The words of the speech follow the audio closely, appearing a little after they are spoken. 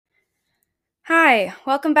Hi,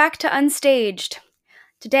 welcome back to Unstaged.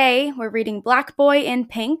 Today, we're reading Black Boy in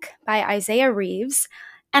Pink by Isaiah Reeves,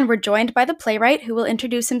 and we're joined by the playwright who will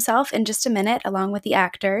introduce himself in just a minute along with the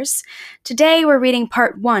actors. Today, we're reading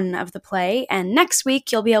part 1 of the play, and next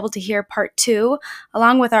week you'll be able to hear part 2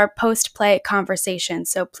 along with our post-play conversation.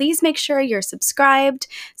 So please make sure you're subscribed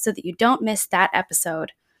so that you don't miss that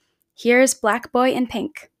episode. Here's Black Boy in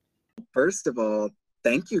Pink. First of all,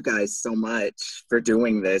 thank you guys so much for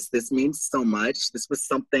doing this. This means so much. This was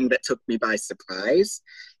something that took me by surprise.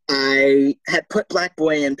 I had put Black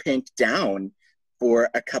Boy in Pink down for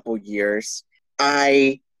a couple years.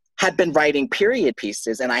 I had been writing period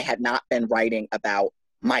pieces and I had not been writing about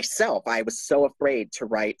myself. I was so afraid to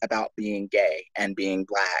write about being gay and being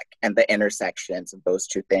Black and the intersections of those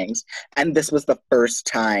two things. And this was the first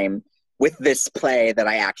time with this play that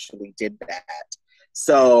I actually did that.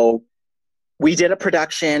 So we did a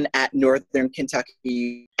production at Northern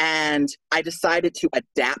Kentucky, and I decided to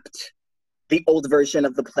adapt the old version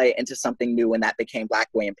of the play into something new, and that became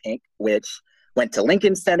Black Boy in Pink, which went to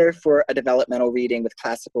Lincoln Center for a developmental reading with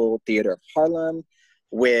Classical Theater of Harlem,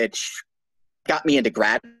 which got me into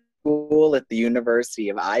grad school at the University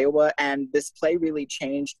of Iowa, and this play really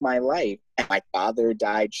changed my life. And my father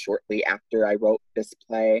died shortly after I wrote this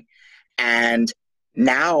play, and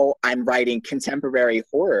now I'm writing contemporary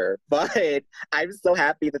horror, but I'm so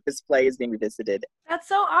happy that this play is being revisited. That's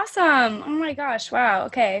so awesome. Oh my gosh. Wow.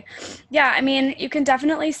 Okay. Yeah, I mean, you can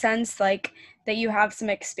definitely sense like that you have some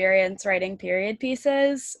experience writing period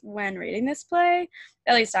pieces when reading this play.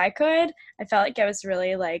 At least I could. I felt like I was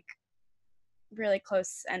really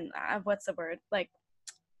close and what's the word? Like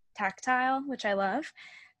tactile, which I love.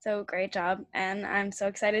 So great job. And I'm so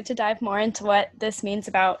excited to dive more into what this means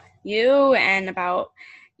about you and about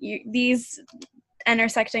these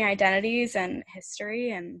intersecting identities and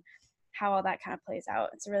history and how all that kind of plays out.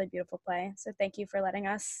 It's a really beautiful play. So thank you for letting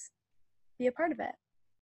us be a part of it.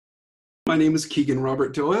 My name is Keegan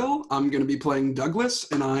Robert Doyle. I'm going to be playing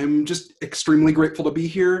Douglas, and I'm just extremely grateful to be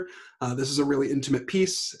here. This is a really intimate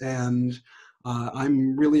piece, and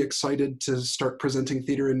I'm really excited to start presenting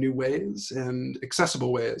theater in new ways and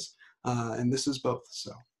accessible ways. And this is both,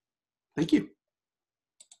 so thank you.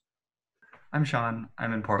 I'm Sean.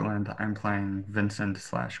 I'm in Portland. I'm playing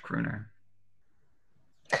Vincent/Crooner.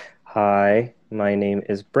 Hi, my name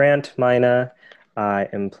is Brant Mina. I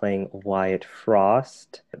am playing Wyatt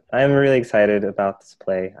Frost. I'm really excited about this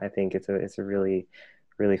play. I think it's a really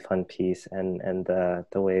fun piece, and the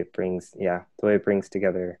way it brings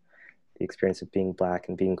together the experience of being Black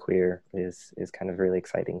and being queer is kind of really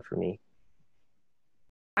exciting for me.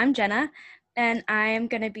 I'm Jenna, and I'm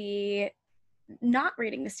going to be not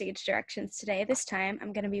reading the stage directions today. This time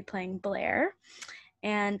I'm going to be playing Blair,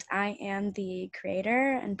 and I am the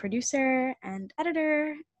creator and producer and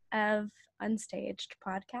editor of Unstaged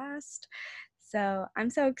podcast. So I'm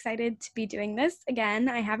so excited to be doing this again.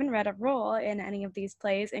 I haven't read a role in any of these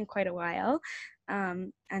plays in quite a while,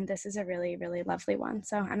 and this is a really, really lovely one.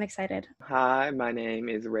 So I'm excited. Hi, my name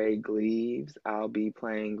is Ray Gleaves. I'll be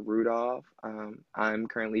playing Rudolph. I'm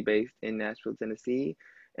currently based in Nashville, Tennessee,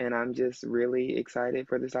 and I'm just really excited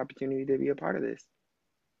for this opportunity to be a part of this.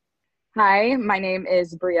 Hi, my name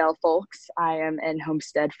is Brielle Folks. I am in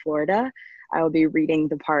Homestead, Florida. I will be reading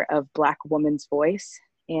the part of Black Woman's Voice,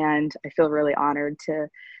 and I feel really honored to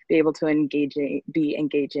be able to be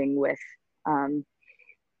engaging with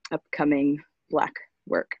upcoming Black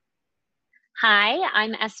work. Hi,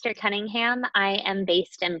 I'm Esther Cunningham. I am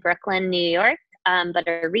based in Brooklyn, New York, but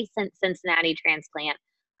a recent Cincinnati transplant.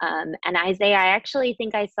 And Isaiah, I actually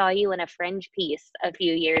think I saw you in a Fringe piece a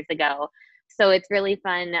few years ago. So it's really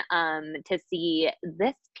fun to see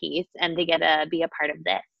this piece and to get to be a part of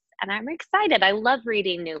this. And I'm excited. I love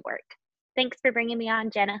reading new work. Thanks for bringing me on,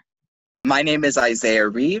 Jenna. My name is Isaiah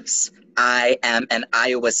Reeves. I am an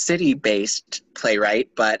Iowa City-based playwright,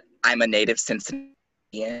 but I'm a native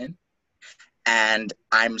Cincinnatian. And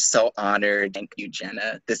I'm so honored. Thank you,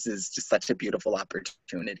 Jenna. This is just such a beautiful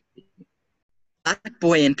opportunity. Black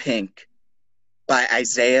Boy in Pink by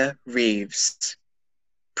Isaiah Reeves.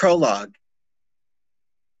 Prologue.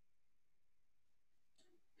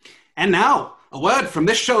 And now, a word from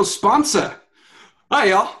this show's sponsor. Hi,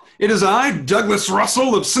 y'all. It is I, Douglas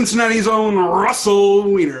Russell of Cincinnati's own Russell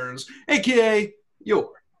Wieners, a.k.a.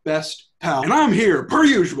 your best pal. And I'm here, per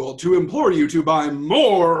usual, to implore you to buy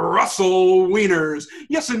more Russell Wieners.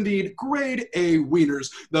 Yes, indeed, grade A wieners,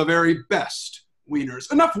 the very best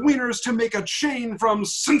wieners. Enough wieners to make a chain from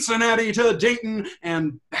Cincinnati to Dayton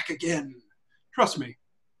and back again. Trust me,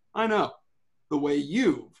 I know. The way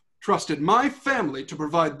you've trusted my family to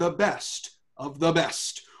provide the best of the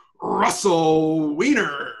best. Russell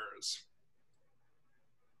Wieners.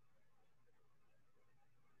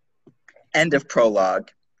 End of prologue.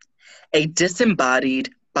 A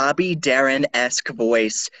disembodied Bobby Darin-esque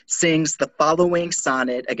voice sings the following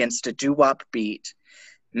sonnet against a doo-wop beat.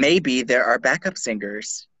 Maybe there are backup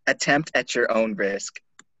singers. Attempt at your own risk.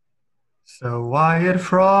 So Wyatt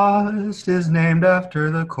Frost is named after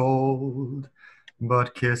the cold,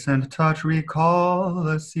 but kiss and touch recall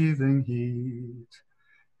the seething heat.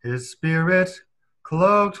 His spirit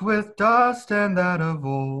cloaked with dust and that of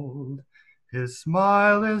old. His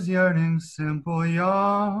smile is yearning, simple,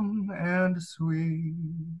 young, and sweet.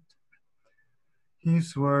 He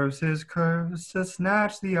swerves his curves to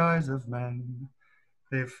snatch the eyes of men.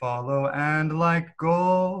 They follow, and like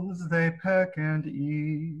gulls they peck and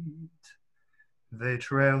eat. They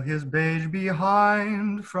trail his beige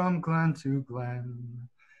behind from glen to glen.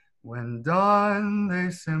 When done,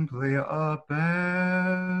 they simply up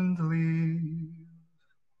and leave.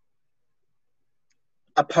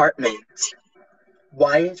 Apartment.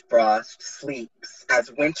 Wyatt Frost sleeps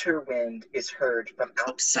as winter wind is heard from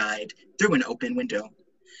outside through an open window.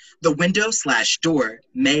 The window/door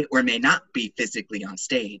may or may not be physically on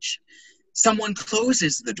stage. Someone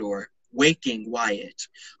closes the door, waking Wyatt,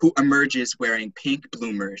 who emerges wearing pink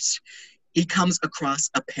bloomers. He comes across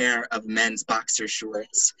a pair of men's boxer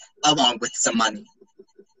shorts, along with some money.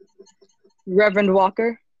 Reverend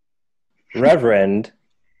Walker. Reverend?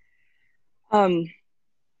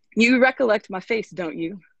 You recollect my face, don't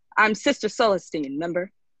you? I'm Sister Celestine,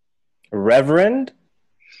 remember? Reverend?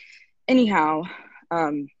 Anyhow,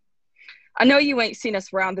 I know you ain't seen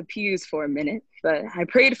us round the pews for a minute, but I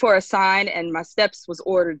prayed for a sign and my steps was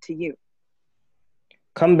ordered to you.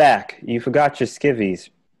 Come back. You forgot your skivvies.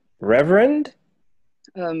 Reverend?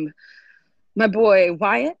 My boy,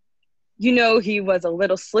 Wyatt, you know he was a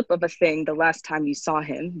little slip of a thing the last time you saw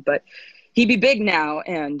him, but he be big now,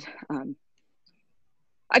 and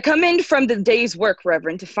I come in from the day's work,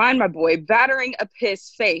 Reverend, to find my boy battering up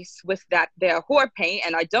his face with that there whore paint,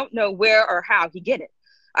 and I don't know where or how he get it.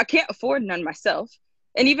 I can't afford none myself,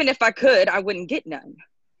 and even if I could, I wouldn't get none.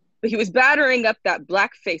 But he was battering up that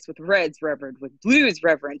black face with reds, Reverend, with blues,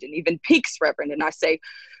 Reverend, and even pinks, Reverend, and I say,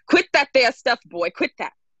 quit that there stuff, boy, quit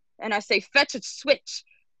that. And I say, fetch a switch,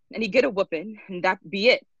 and he get a whooping, and that be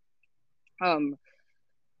it.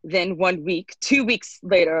 Then 1 week, 2 weeks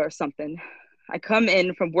later or something, I come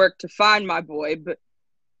in from work to find my boy, but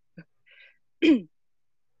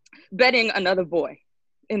bedding another boy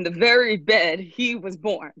in the very bed he was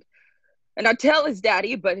born. And I tell his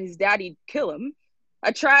daddy, but his daddy'd kill him.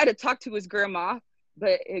 I try to talk to his grandma,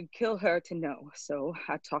 but it'd kill her to know. So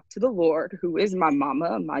I talked to the Lord, who is my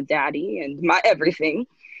mama, my daddy, and my everything.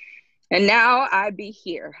 And now I be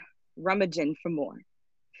here, rummaging for more.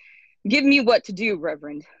 Give me what to do,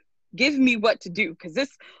 Reverend. Give me what to do, because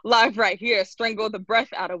this life right here strangled the breath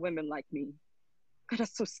out of women like me. God, I'm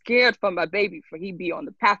so scared for my baby, for he be on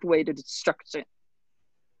the pathway to destruction.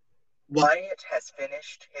 Wyatt has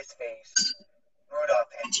finished his face. Rudolph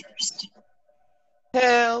enters.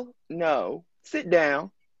 Hell no. Sit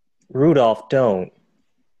down. Rudolph, don't.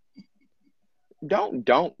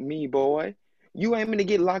 Don't me, boy. You aiming to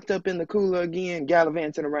get locked up in the cooler again,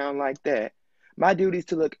 gallivanting around like that. My duty's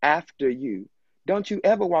to look after you. Don't you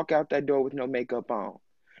ever walk out that door with no makeup on.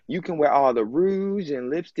 You can wear all the rouge and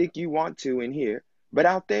lipstick you want to in here, but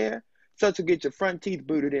out there, such will get your front teeth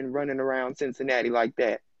booted in running around Cincinnati like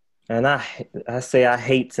that. And I say I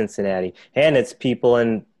hate Cincinnati and its people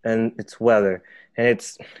and its weather. And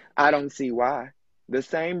it's... I don't see why. The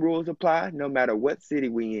same rules apply no matter what city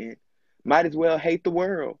we in. Might as well hate the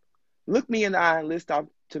world. Look me in the eye and list off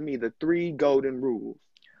to me the 3 golden rules.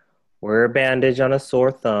 Wear a bandage on a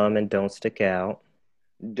sore thumb and don't stick out.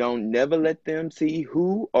 Don't never let them see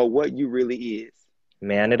who or what you really is.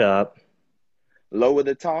 Man it up. Lower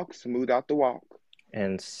the talk, smooth out the walk.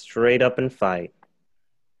 And straight up and fight.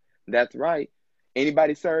 That's right.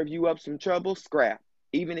 Anybody serve you up some trouble, scrap.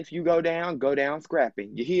 Even if you go down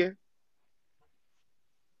scrapping. You hear?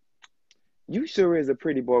 You sure is a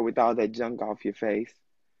pretty boy with all that junk off your face.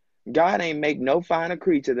 God ain't make no finer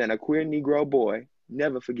creature than a queer Negro boy.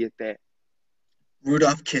 Never forget that.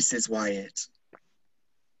 Rudolph kisses Wyatt.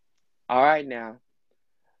 All right now.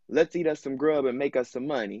 Let's eat us some grub and make us some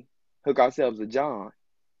money. Hook ourselves a John.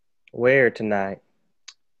 Where tonight?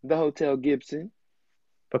 The Hotel Gibson.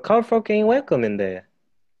 But colored folk ain't welcome in there.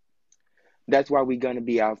 That's why we gonna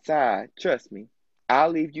be outside. Trust me. I'll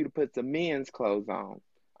leave you to put some men's clothes on.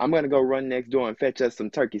 I'm gonna go run next door and fetch us some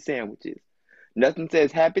turkey sandwiches. Nothing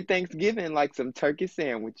says Happy Thanksgiving like some turkey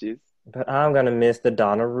sandwiches. But I'm gonna miss the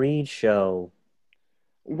Donna Reed show.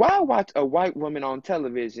 Why watch a white woman on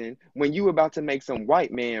television when you about to make some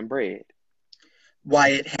white man bread?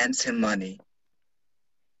 Wyatt hands him money.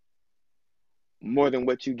 More than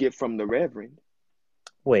what you get from the Reverend.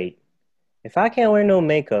 Wait, if I can't wear no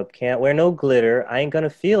makeup, can't wear no glitter, I ain't gonna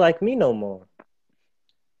feel like me no more.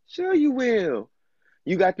 Sure you will.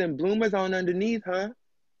 You got them bloomers on underneath, huh?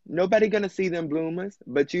 Nobody gonna see them bloomers,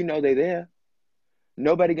 but you know they there.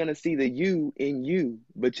 Nobody gonna see the you in you,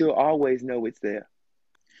 but you'll always know it's there.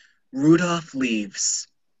 Rudolph leaves.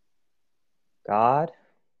 God,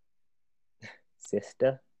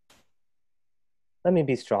 sister, let me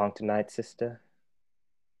be strong tonight, sister.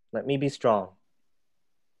 Let me be strong.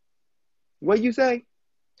 What you say?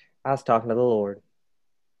 I was talking to the Lord.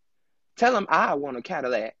 Tell him I want a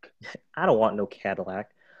Cadillac. I don't want no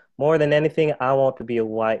Cadillac. More than anything, I want to be a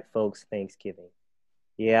white folks' Thanksgiving.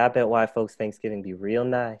 Yeah, I bet white folks' Thanksgiving be real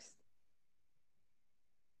nice.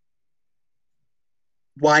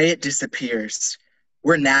 Wyatt disappears.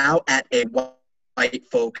 We're now at a white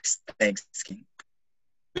folks Thanksgiving.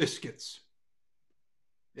 Biscuits.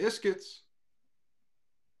 Biscuits.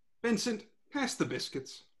 Vincent, pass the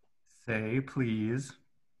biscuits. Say, please.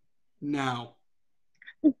 Now.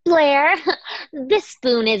 Blair, this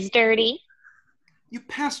spoon is dirty. You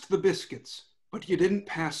passed the biscuits, but you didn't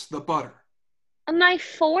pass the butter. My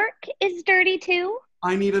fork is dirty too.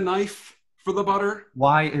 I need a knife for the butter.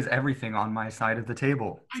 Why is everything on my side of the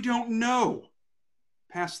table? I don't know.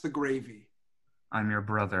 Pass the gravy. I'm your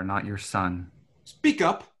brother, not your son. Speak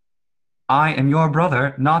up. I am your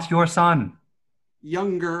brother, not your son.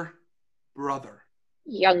 Younger brother.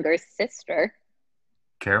 Younger sister.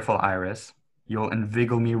 Careful, Iris. You'll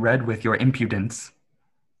inveigle me red with your impudence.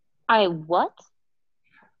 I what?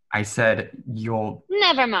 I said you'll...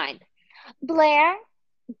 Never mind. Blair,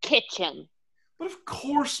 kitchen. But of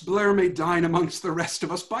course Blair may dine amongst the rest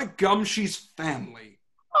of us. By gum, she's family.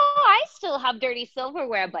 Oh, I still have dirty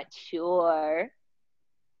silverware, but sure.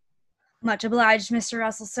 Much obliged, Mr.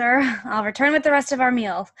 Russell, sir. I'll return with the rest of our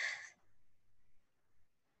meal.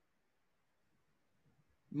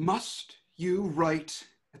 Must you write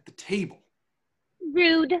at the table?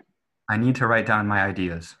 Rude. I need to write down my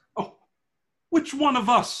ideas. Oh, which one of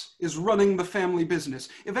us is running the family business?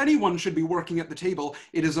 If anyone should be working at the table,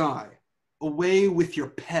 it is I. Away with your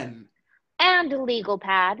pen. And a legal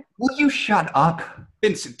pad. Will you shut up?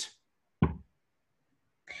 Vincent.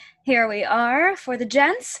 Here we are for the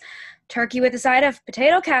gents. Turkey with a side of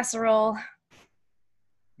potato casserole.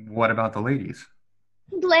 What about the ladies?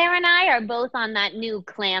 Blair and I are both on that new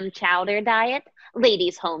clam chowder diet.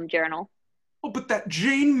 Ladies' Home Journal. Oh, but that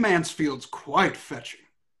Jane Mansfield's quite fetching.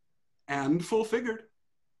 And full-figured.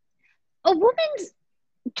 A woman's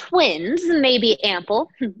twins may be ample,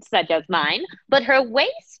 such as mine, but her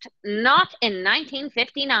waist, not in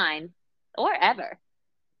 1959. Or ever.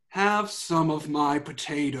 Have some of my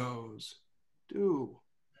potatoes. Do.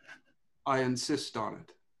 I insist on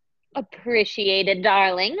it. Appreciated,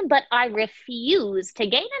 darling, but I refuse to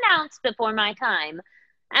gain an ounce before my time.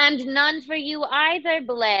 And none for you either,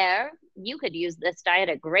 Blair. You could use this diet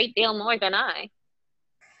a great deal more than I.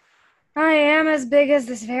 I am as big as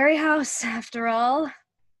this very house, after all.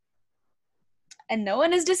 And no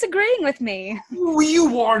one is disagreeing with me.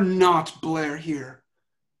 You are not Blair here.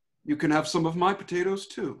 You can have some of my potatoes,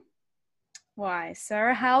 too. Why,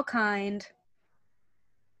 sir, how kind.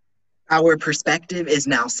 Our perspective is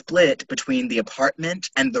now split between the apartment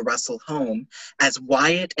and the Russell home as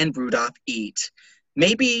Wyatt and Rudolph eat.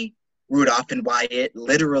 Maybe Rudolph and Wyatt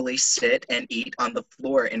literally sit and eat on the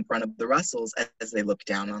floor in front of the Russells as they look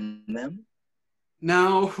down on them.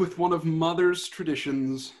 Now, with one of Mother's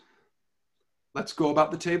traditions, let's go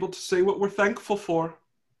about the table to say what we're thankful for.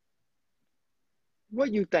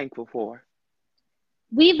 What you thankful for?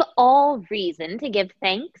 We've all reason to give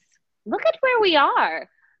thanks. Look at where we are.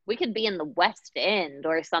 We could be in the West End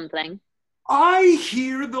or something. I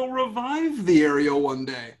hear they'll revive the area one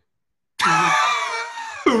day.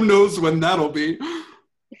 Who knows when that'll be?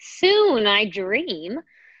 Soon, I dream.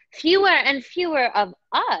 Fewer and fewer of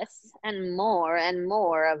us and more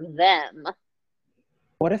of them.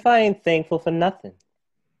 What if I ain't thankful for nothing?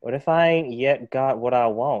 What if I ain't yet got what I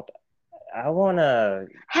want? I want a...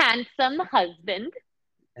 Handsome husband.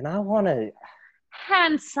 And I want a...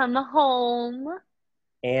 Handsome home.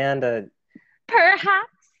 And a... Perhaps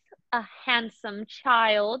a handsome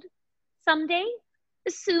child. Someday.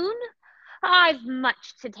 Soon. I've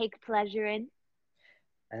much to take pleasure in.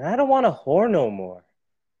 And I don't want a whore no more.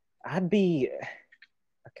 I'd be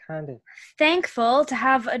a kind of... Thankful to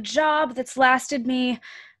have a job that's lasted me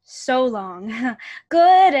so long.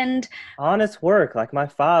 Good, and... honest work like my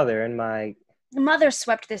father and my... mother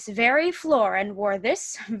swept this very floor and wore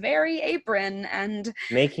this very apron and...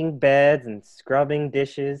 making beds and scrubbing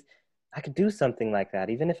dishes. I could do something like that,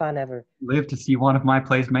 even if I never. Live to see one of my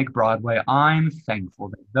plays make Broadway. I'm thankful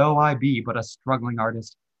that though I be but a struggling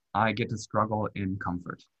artist, I get to struggle in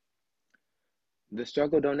comfort. The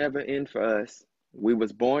struggle don't ever end for us. We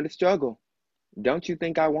was born to struggle. Don't you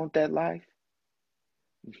think I want that life?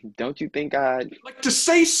 Don't you think I'd like to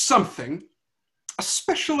say something, a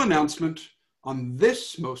special announcement on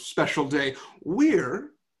this most special day.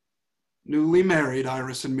 We're newly married,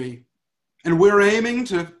 Iris and me, and we're aiming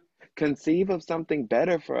to conceive of something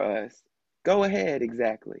better for us? Go ahead,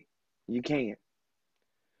 exactly. You can't.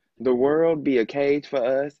 The world be a cage for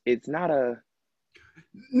us. It's not a...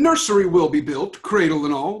 Nursery will be built, cradle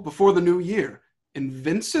and all, before the new year, in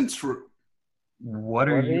Vincent's room. What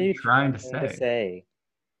are you trying to say?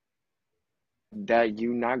 That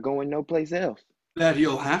you not going no place else. That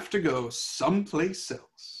you'll have to go someplace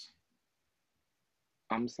else.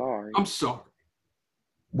 I'm sorry. I'm sorry.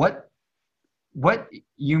 What?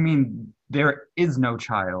 You mean there is no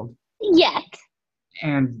child? Yet.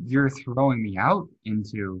 And you're throwing me out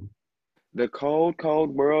into... The cold, cold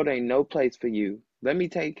world ain't no place for you. Let me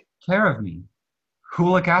take care of me.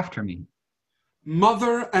 Who'll look after me?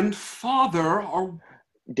 Mother and father are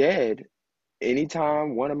dead.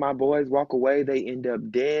 Anytime one of my boys walk away, they end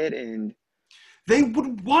up dead, and they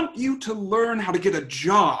would want you to learn how to get a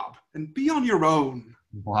job and be on your own.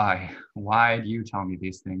 Why? Why do you tell me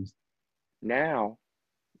these things? Now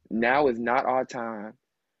is not our time.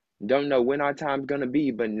 Don't know when our time's gonna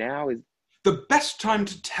be, but now is the best time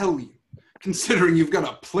to tell you, considering you've got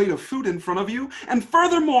a plate of food in front of you, and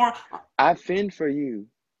furthermore, I fend for you,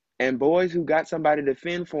 and boys who got somebody to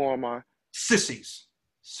fend for them are sissies,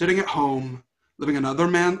 sitting at home,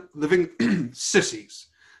 sissies.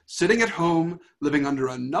 Sitting at home, living under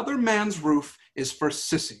another man's roof is for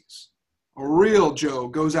sissies. A real Joe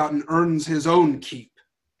goes out and earns his own keep.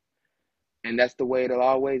 And that's the way it'll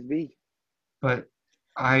always be. But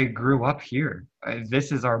I grew up here.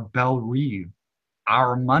 This is our Belle Reve,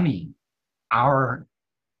 our money, our...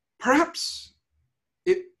 Perhaps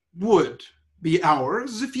it would be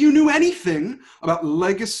ours if you knew anything about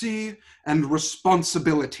legacy and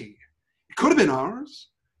responsibility. It could have been ours.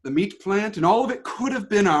 The meat plant and all of it could have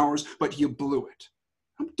been ours, but you blew it.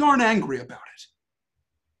 I'm darn angry about it.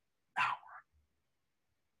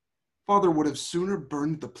 Father would have sooner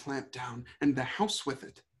burned the plant down and the house with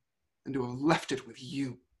it than to have left it with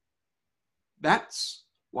you. That's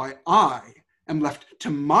why I am left to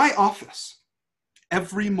my office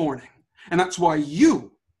every morning, and that's why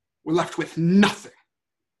you were left with nothing.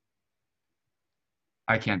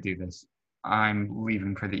 I can't do this. I'm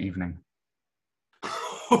leaving for the evening.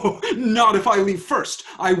 Oh, not if I leave first.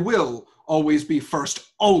 I will always be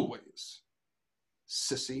first, always.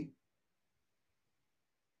 Sissy.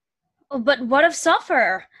 But what of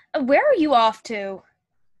Suffer? Where are you off to?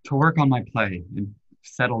 To work on my play and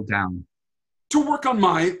settle down. To work on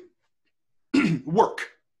my work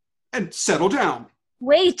and settle down.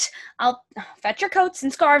 Wait, I'll fetch your coats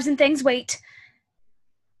and scarves and things. Wait.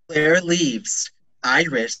 Blair leaves.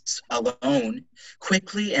 Iris, alone,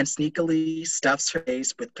 quickly and sneakily stuffs her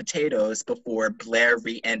face with potatoes before Blair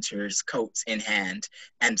re-enters, coats in hand,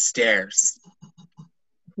 and stares.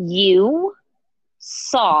 You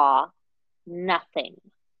saw nothing.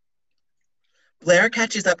 Blair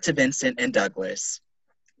catches up to Vincent and Douglas.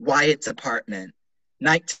 Wyatt's apartment.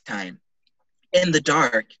 Nighttime. In the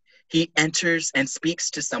dark, he enters and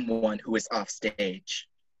speaks to someone who is off stage.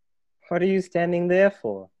 What are you standing there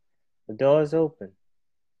for? The door's open.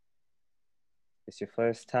 It's your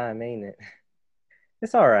first time, ain't it?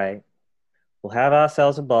 It's all right. We'll have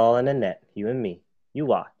ourselves a ball and a net, you and me. You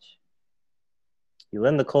watch. You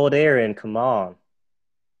let the cold air in, come on.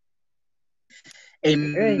 A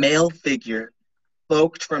male figure,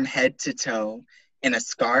 cloaked from head to toe, in a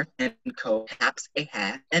scarf and coat, taps a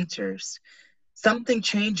hat, enters. Something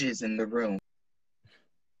changes in the room.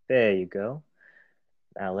 There you go.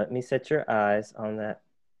 Now let me set your eyes on that.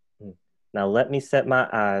 Now let me set my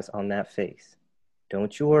eyes on that face.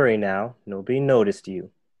 Don't you worry now. Nobody noticed you.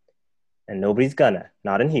 And nobody's gonna.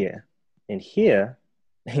 Not in here. In here,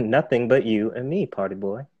 ain't nothing but you and me, party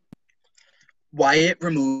boy. Wyatt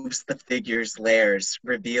removes the figure's layers,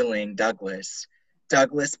 revealing Douglas.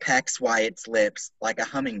 Douglas pecks Wyatt's lips like a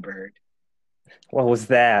hummingbird. What was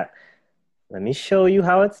that? Let me show you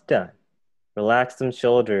how it's done. Relax them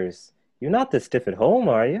shoulders. You're not this stiff at home,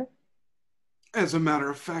 are you? As a matter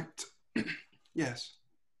of fact, yes.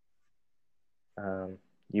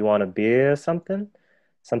 You want a beer or something?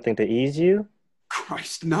 Something to ease you?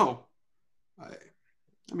 Christ, no. I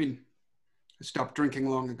mean, I stopped drinking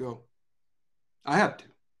long ago. I had to.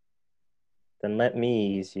 Then let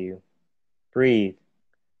me ease you. Breathe.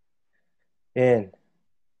 In,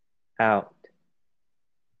 out,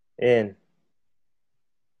 in,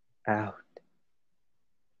 out,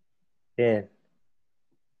 in.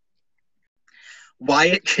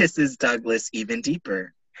 Wyatt kisses Douglas even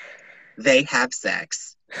deeper. They have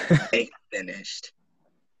sex. They finished.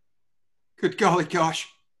 Good golly gosh.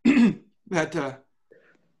 That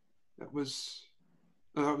was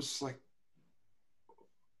like,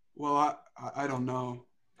 well, I don't know.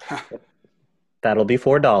 That'll be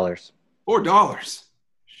 $4. $4.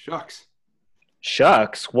 Shucks.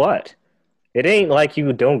 Shucks, what? It ain't like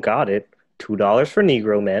you don't got it. $2 for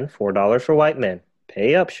Negro men, $4 for white men.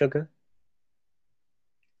 Pay up, sugar.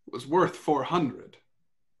 It was worth 400.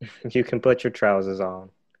 You can put your trousers on.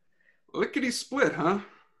 Lickety split, huh?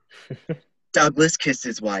 Douglas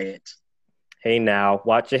kisses Wyatt. Hey now,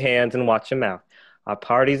 watch your hands and watch your mouth. Our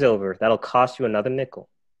party's over. That'll cost you another nickel.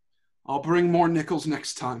 I'll bring more nickels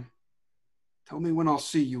next time. Tell me when I'll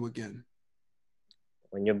see you again.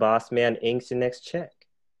 When your boss man inks your next check.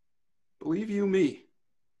 Believe you me,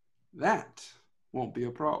 that won't be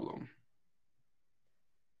a problem.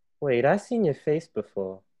 Wait, I've seen your face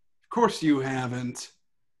before. Of course you haven't.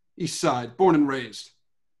 East Side, born and raised.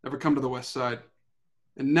 Never come to the West Side.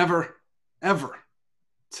 And never, ever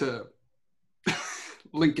to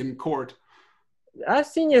Lincoln Court. I've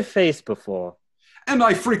seen your face before. And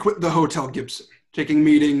I frequent the Hotel Gibson, taking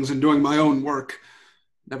meetings and doing my own work.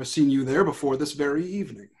 Never seen you there before this very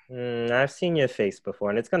evening. I've seen your face before,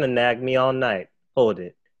 and it's going to nag me all night. Hold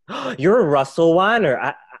it. You're a Russell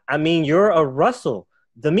Weiner. I mean, you're a Russell.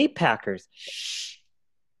 The Meat Packers. Shh.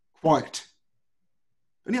 Quiet.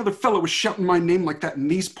 If any other fellow was shouting my name like that in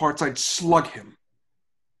these parts, I'd slug him.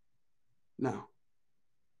 No,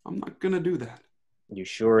 I'm not going to do that. You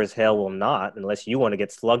sure as hell will not, unless you want to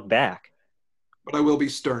get slugged back. But I will be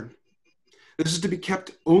stern. This is to be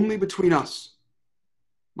kept only between us.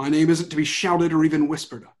 My name isn't to be shouted or even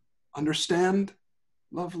whispered. Understand,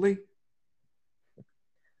 lovely?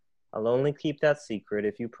 I'll only keep that secret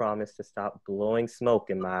if you promise to stop blowing smoke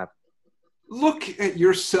in my... Look at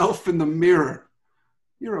yourself in the mirror.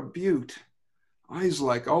 You're a beaut. Eyes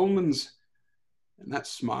like almonds. And that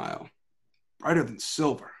smile, brighter than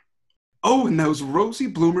silver. Oh, and those rosy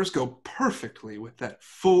bloomers go perfectly with that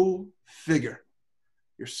full figure.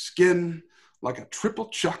 Your skin like a triple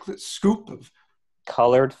chocolate scoop of...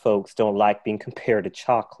 Colored folks don't like being compared to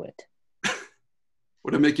chocolate.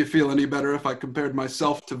 Would it make you feel any better if I compared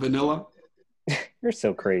myself to vanilla? You're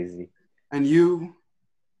so crazy. And you,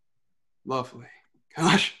 lovely.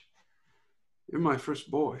 Gosh, you're my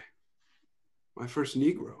first boy. My first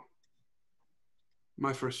Negro.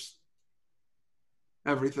 My first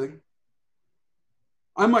everything.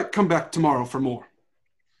 I might come back tomorrow for more.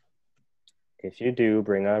 If you do,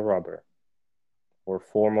 bring a rubber. Or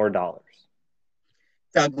 $4 more.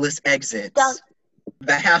 Douglas exits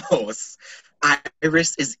the house.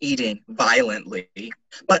 Iris is eating violently,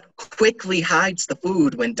 but quickly hides the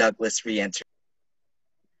food when Douglas re-enters.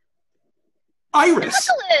 Iris!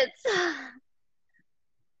 Douglas!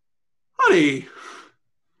 Honey!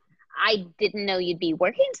 I didn't know you'd be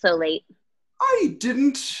working so late. I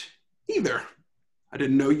didn't either. I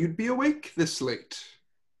didn't know you'd be awake this late.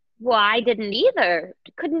 Well, I didn't either.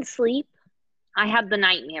 Couldn't sleep. I had the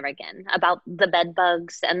nightmare again about the bed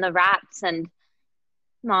bugs and the rats and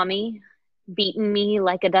Mommy beating me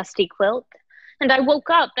like a dusty quilt. And I woke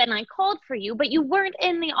up and I called for you, but you weren't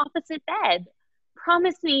in the opposite bed.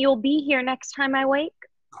 Promise me you'll be here next time I wake.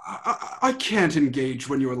 I can't engage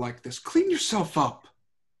when you're like this. Clean yourself up.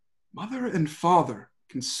 Mother and father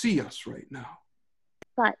can see us right now.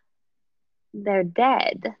 But they're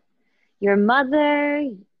dead. Your mother,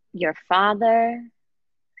 your father,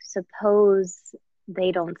 suppose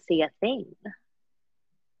they don't see a thing.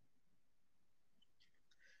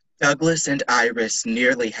 Douglas and Iris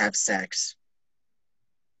nearly have sex.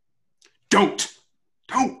 Don't!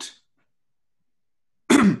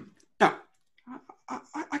 Now,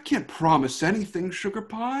 I can't promise anything, Sugar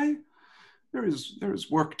Pie. There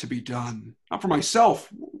is work to be done. Not for myself,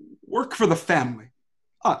 work for the family,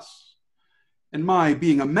 us. And my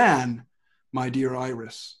being a man, my dear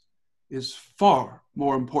Iris, is far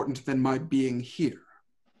more important than my being here.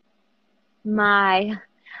 My,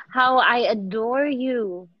 how I adore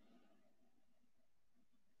you.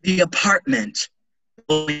 The apartment.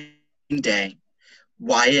 Day.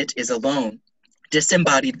 Wyatt is alone.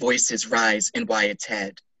 Disembodied voices rise in Wyatt's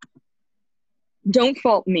head. Don't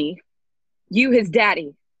fault me. You, his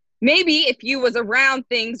daddy. Maybe if you was around,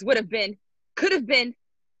 things would have been, could have been.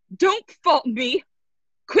 Don't fault me.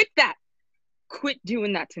 Quit that. Quit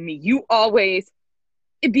doing that to me. You always,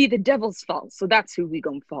 it be the devil's fault, so that's who we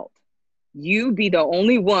gonna fault. You be the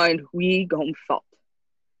only one we gon' fault.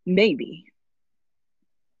 Maybe.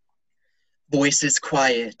 Voices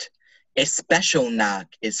quiet. A special knock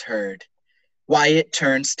is heard. Wyatt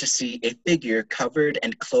turns to see a figure covered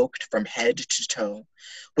and cloaked from head to toe,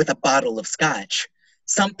 with a bottle of scotch.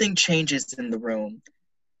 Something changes in the room.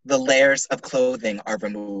 The layers of clothing are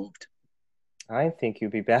removed. I think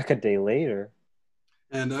you'd be back a day later.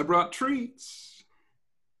 And I brought treats.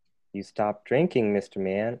 You stopped drinking, Mr.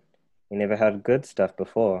 Man. You never had good stuff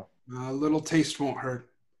before. A little taste won't hurt.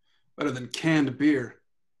 Better than canned beer.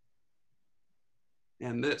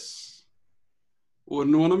 And this.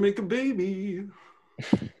 Wouldn't want to make a baby.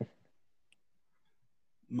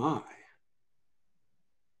 My.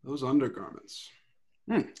 Those undergarments.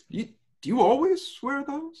 Do you always wear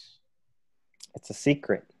those? It's a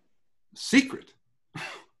secret. Secret?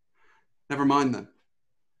 Never mind then.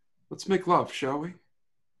 Let's make love, shall we?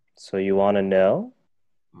 So you want to know?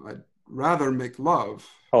 I'd rather make love.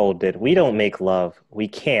 Hold it. We don't make love. We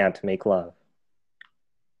can't make love.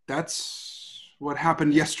 That's what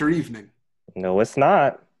happened yesterday evening. No, it's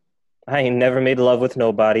not. I ain't never made love with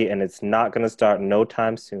nobody, and it's not gonna start no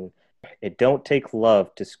time soon. It don't take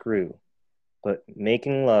love to screw, but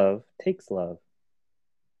making love takes love.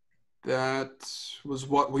 That was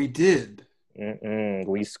what we did.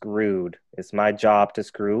 We screwed. It's my job to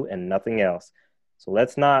screw and nothing else. So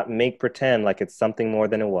let's not make pretend like it's something more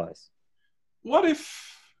than it was. What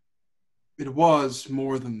if it was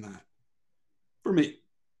more than that? For me.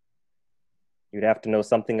 You'd have to know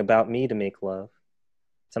something about me to make love.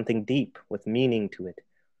 Something deep with meaning to it.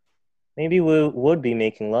 Maybe we would be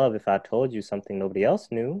making love if I told you something nobody else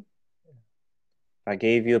knew. If I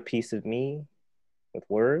gave you a piece of me with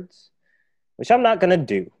words, which I'm not gonna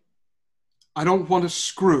do. I don't want to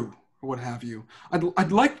screw or what have you.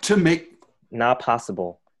 I'd like to make... Not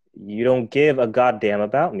possible. You don't give a goddamn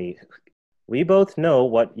about me. We both know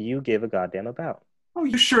what you give a goddamn about. Oh,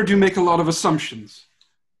 you sure do make a lot of assumptions.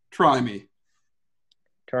 Try me.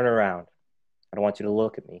 Turn around. I don't want you to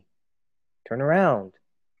look at me. Turn around.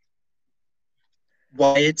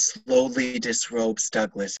 Wyatt slowly disrobes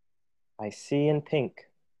Douglas. I see in pink.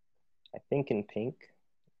 I think in pink.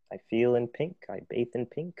 I feel in pink. I bathe in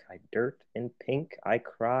pink. I dirt in pink. I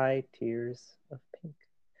cry tears of pink.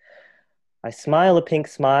 I smile a pink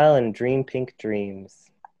smile and dream pink dreams.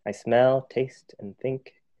 I smell, taste, and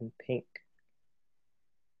think in pink.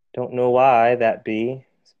 Don't know why that be.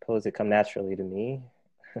 Suppose it come naturally to me.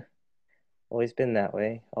 Always been that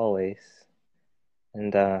way, always.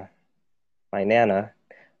 And my Nana,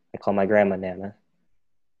 I call my grandma Nana,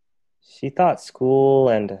 she thought school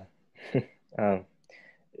and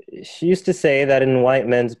she used to say that in white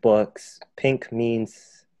men's books, pink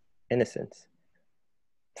means innocence.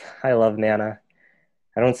 I love Nana.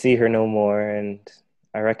 I don't see her no more, and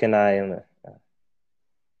I reckon I am,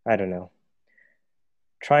 I don't know,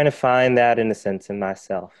 trying to find that innocence in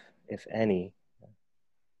myself, if any.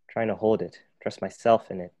 Trying to hold it, trust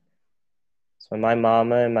myself in it. So when my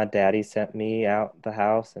mama and my daddy sent me out the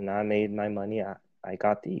house and I made my money, I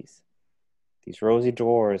got these. These rosy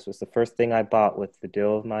drawers was the first thing I bought with the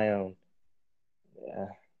dough of my own.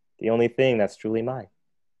 The only thing that's truly mine.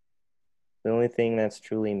 The only thing that's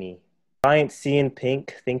truly me. If I ain't seeing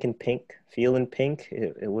pink, thinking pink, feeling pink,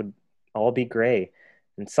 it would all be gray.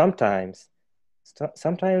 And sometimes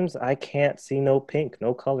I can't see no pink,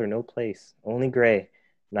 no color, no place, only gray.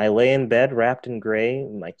 And I lay in bed wrapped in gray,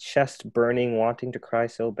 my chest burning, wanting to cry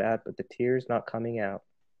so bad, but the tears not coming out.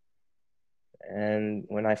 And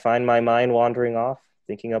when I find my mind wandering off,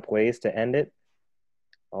 thinking up ways to end it,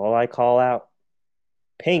 all I call out,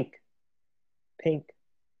 pink, pink,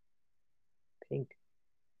 pink.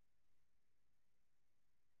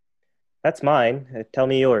 That's mine. Tell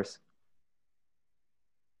me yours.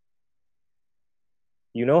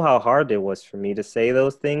 You know how hard it was for me to say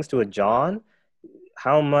those things to a John?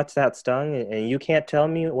 How much that stung, and you can't tell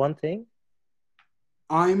me one thing?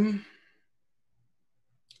 I'm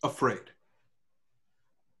afraid.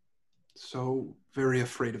 So very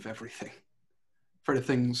afraid of everything. Afraid of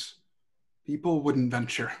things people wouldn't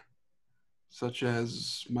venture, such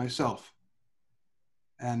as myself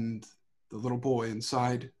and the little boy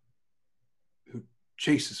inside who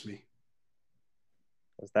chases me.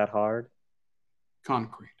 Was that hard?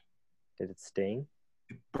 Concrete. Did it sting?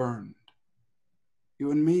 It burned. You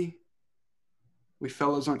and me, we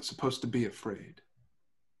fellas aren't supposed to be afraid.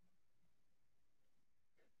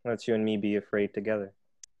 Let's you and me be afraid together.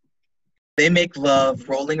 They make love,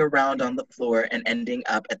 rolling around on the floor and ending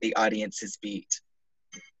up at the audience's beat.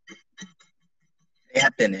 They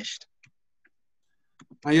have finished.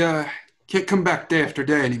 I can't come back day after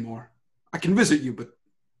day anymore. I can visit you, but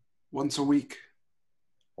once a week.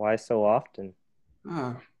 Why so often?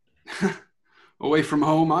 Uh, Away from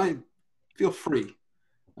home, I feel free.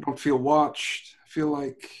 I don't feel watched. I feel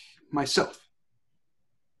like myself.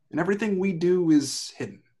 And everything we do is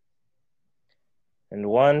hidden. And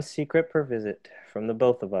one secret per visit from the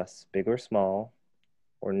both of us, big or small,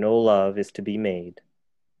 or no love is to be made.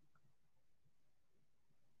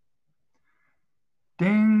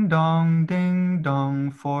 Ding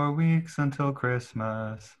dong, 4 weeks until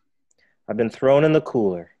Christmas. I've been thrown in the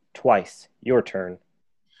cooler twice. Your turn.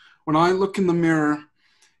 When I look in the mirror,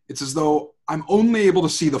 it's as though I'm only able to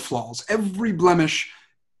see the flaws, every blemish,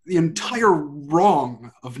 the entire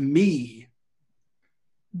wrong of me.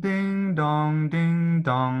 Ding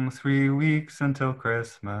dong, 3 weeks until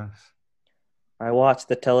Christmas. I watch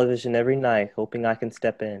the television every night, hoping I can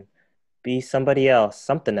step in, be somebody else,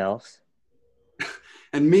 something else.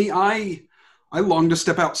 And me, I long to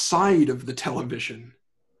step outside of the television.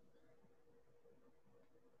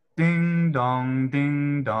 Ding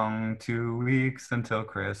dong, 2 weeks until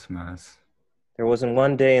Christmas. There wasn't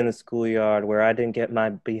one day in the schoolyard where I didn't get my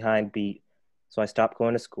behind beat, so I stopped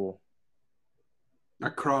going to school. I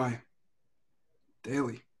cry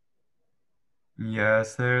daily.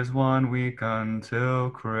 Yes, there's 1 week until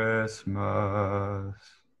Christmas.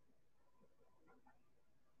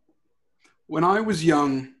 When I was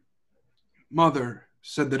young, Mother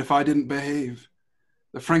said that if I didn't behave,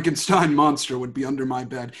 the Frankenstein monster would be under my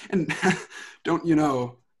bed. And don't you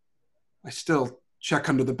know, I still check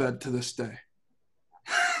under the bed to this day.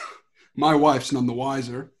 My wife's none the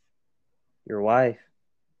wiser. Your wife?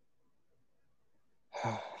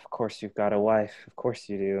 Of course you've got a wife. Of course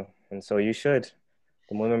you do. And so you should.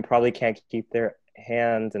 The women probably can't keep their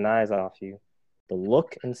hands and eyes off you. The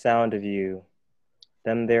look and sound of you,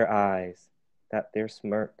 them their eyes, that their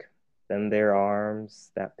smirk, them their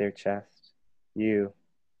arms, that their chest. You.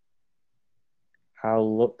 How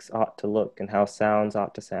looks ought to look and how sounds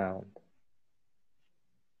ought to sound.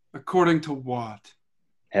 According to what?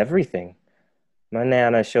 Everything. My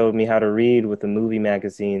Nana showed me how to read with the movie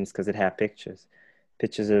magazines because it had pictures.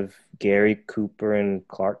 Pictures of Gary Cooper and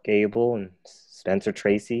Clark Gable and Spencer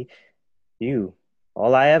Tracy. You.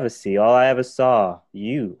 All I ever see, all I ever saw.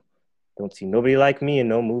 You. Don't see nobody like me in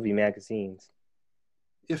no movie magazines.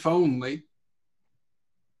 If only.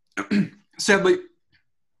 Sadly,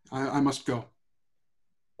 I must go.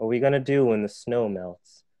 What are we gonna do when the snow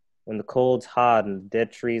melts? When the cold's hot and the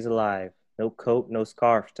dead tree's alive? No coat, no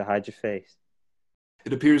scarf to hide your face.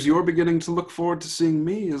 It appears you're beginning to look forward to seeing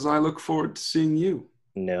me as I look forward to seeing you.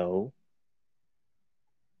 No.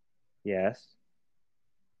 Yes.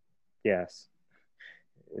 Yes.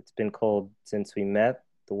 It's been cold since we met.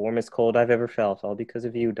 The warmest cold I've ever felt, all because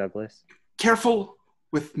of you, Douglas. Careful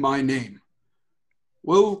with my name.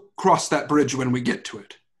 We'll cross that bridge when we get to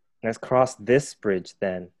it. Let's cross this bridge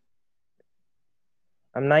then.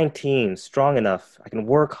 I'm 19, strong enough. I can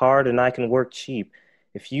work hard and I can work cheap.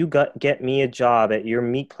 If you get me a job at your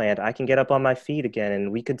meat plant, I can get up on my feet again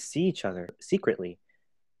and we could see each other secretly.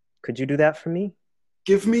 Could you do that for me?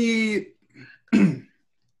 Give me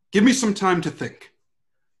some time to think.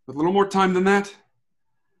 With a little more time than that,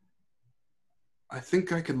 I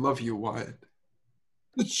think I could love you, Wyatt.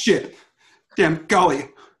 Shit. Damn golly.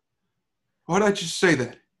 Why'd I just say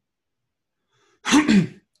that?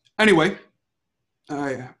 Anyway,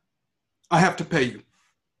 I have to pay you.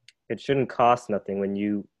 It shouldn't cost nothing when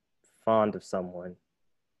you fond of someone.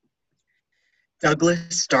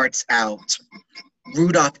 Douglas starts out.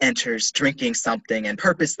 Rudolph enters, drinking something and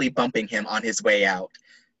purposely bumping him on his way out.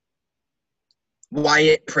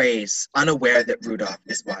 Wyatt prays, unaware that Rudolph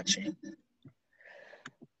is watching.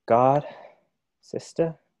 God,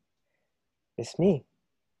 sister, it's me.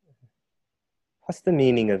 What's the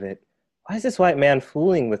meaning of it? Why is this white man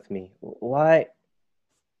fooling with me? Why?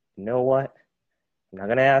 You know what? I'm not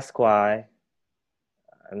going to ask why.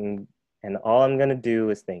 And all I'm going to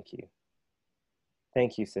do is thank you.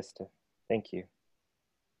 Thank you, sister. Thank you.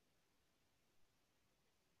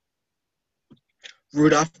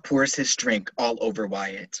 Rudolph pours his drink all over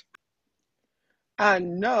Wyatt. I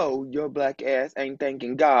know your black ass ain't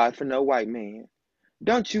thanking God for no white man.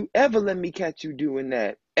 Don't you ever let me catch you doing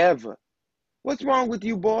that, ever. What's wrong with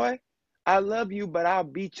you, boy? I love you, but I'll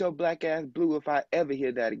beat your black ass blue if I ever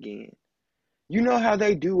hear that again. You know how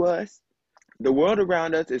they do us. The world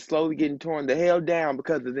around us is slowly getting torn the hell down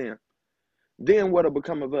because of them. Then what'll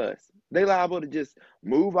become of us? They liable to just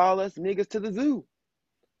move all us niggas to the zoo.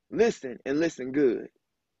 Listen and listen good.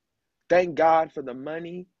 Thank God for the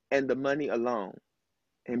money and the money alone.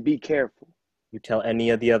 And be careful. You tell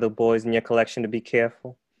any of the other boys in your collection to be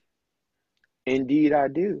careful? Indeed I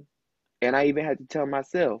do. And I even had to tell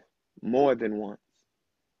myself. more than once.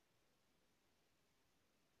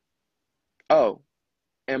 Oh,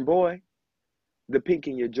 and boy, the pink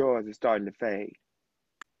in your drawers is starting to fade.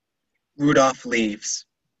 Rudolph leaves.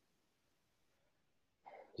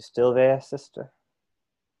 You still there, sister?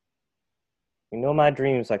 You know my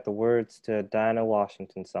dreams like the words to a Dinah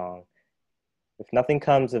Washington song. If nothing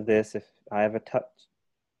comes of this, if I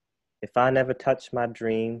never touch my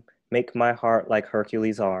dream, make my heart like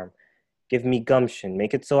Hercules' arm. Give me gumption,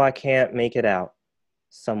 make it so I can't make it out,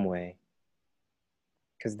 some way.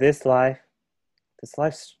 'Cause this life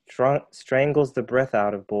strangles the breath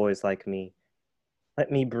out of boys like me. Let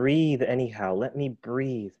me breathe anyhow, let me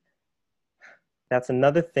breathe. That's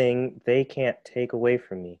another thing they can't take away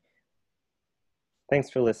from me. Thanks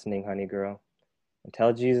for listening, honey girl. And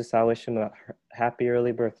tell Jesus I wish him a happy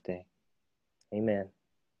early birthday. Amen.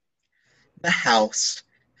 The house.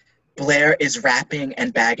 Blair is wrapping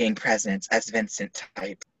and bagging presents as Vincent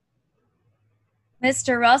types.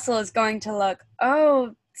 Mr. Russell is going to look,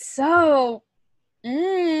 oh, so,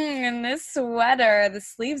 in this sweater. The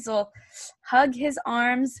sleeves will hug his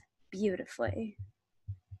arms beautifully.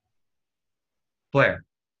 Blair.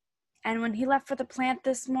 And when he left for the plant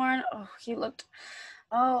this morning, oh, he looked,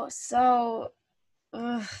 oh, so,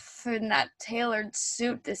 in that tailored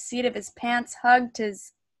suit. The seat of his pants hugged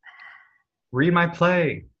his... Read my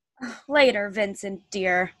play. Later, Vincent,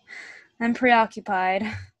 dear. I'm preoccupied.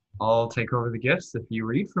 I'll take over the gifts if you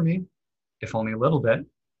read for me, if only a little bit.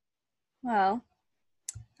 Well,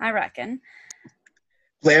 I reckon.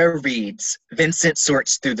 Blair reads. Vincent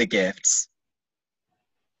sorts through the gifts.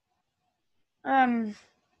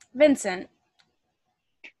 Vincent,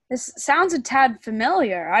 this sounds a tad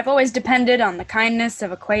familiar. I've always depended on the kindness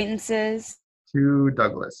of acquaintances. To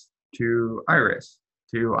Douglas. To Iris.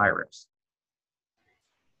 To Iris.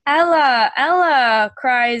 Ella,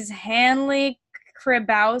 cries Hanley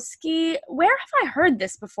Krabowski. Where have I heard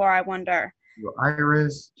this before, I wonder? To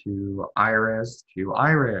Iris, to Iris, to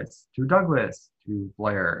Iris, to Douglas, to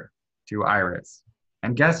Blair, to Iris.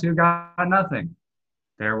 And guess who got nothing?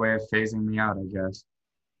 Their way of phasing me out, I guess.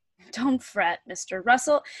 Don't fret, Mr.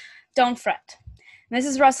 Russell. Don't fret.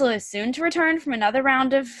 Mrs. Russell is soon to return from another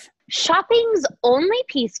round of... Shopping's only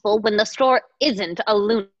peaceful when the store isn't a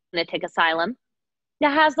lunatic asylum.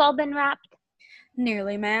 Now, has all been wrapped?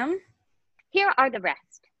 Nearly, ma'am. Here are the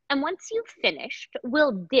rest. And once you've finished,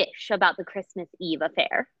 we'll dish about the Christmas Eve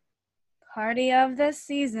affair. Party of the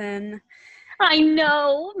season. I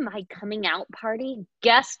know, my coming out party.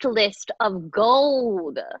 Guest list of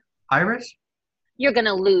gold. Iris? You're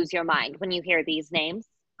gonna lose your mind when you hear these names.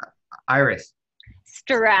 Iris.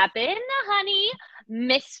 Strap in, honey.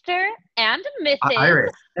 Mr. and Mrs.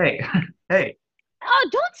 Iris. Hey. Hey. Oh,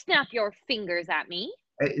 don't snap your fingers at me.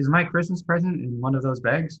 Is my Christmas present in one of those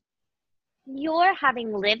bags? Your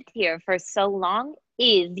having lived here for so long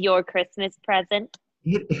is your Christmas present.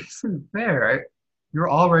 It isn't fair.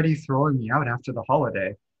 You're already throwing me out after the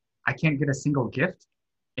holiday. I can't get a single gift.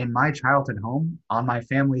 In my childhood home, on my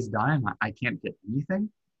family's dime, I can't get anything.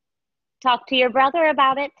 Talk to your brother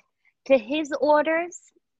about it. To his orders,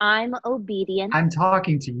 I'm obedient. I'm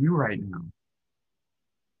talking to you right now.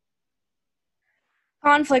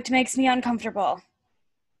 Conflict makes me uncomfortable.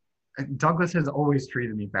 Douglas has always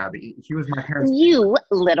treated me badly. He was my parents. You,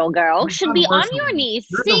 little girl, should be on your knees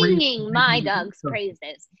You're the reason singing my Doug's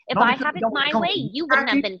praises. If No, I because had it don't- my don't- way, you wouldn't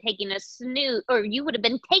have been taking a snooze, or you would have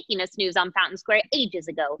been taking a snooze on Fountain Square ages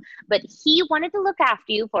ago. But he wanted to look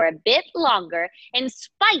after you for a bit longer, in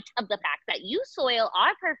spite of the fact that you soil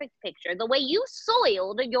our perfect picture the way you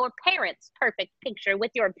soiled your parents' perfect picture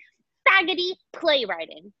with your faggoty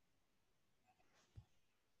playwriting.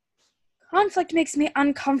 Conflict makes me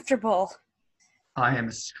uncomfortable. I am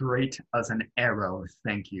straight as an arrow,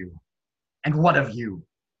 thank you. And what of you?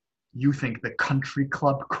 You think the country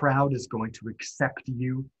club crowd is going to accept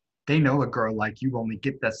you? They know a girl like you only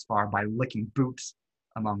get this far by licking boots,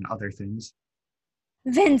 among other things.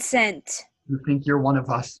 Vincent! You think you're one of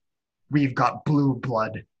us? We've got blue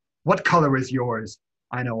blood. What color is yours?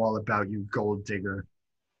 I know all about you, gold digger.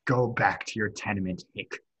 Go back to your tenement,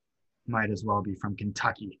 hick. Might as well be from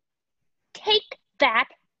Kentucky. Take that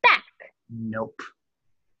back. Nope.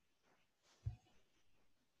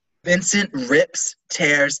 Vincent rips,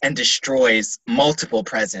 tears, and destroys multiple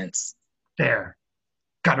presents. There.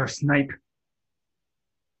 Got her, snipe.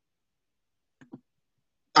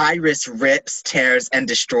 Iris rips, tears, and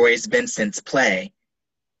destroys Vincent's play.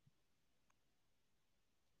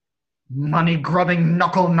 Money-grubbing,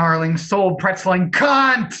 knuckle-gnarling, soul-pretzeling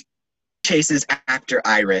cunt! Chases after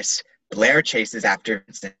Iris. Blair chases after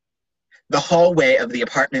Vincent. The hallway of the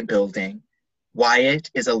apartment building. Wyatt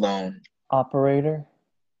is alone. Operator,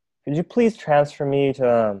 Could you please transfer me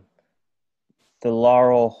to the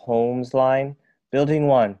Laurel Holmes line? Building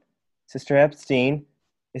 1. Sister Epstein,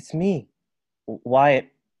 it's me, Wyatt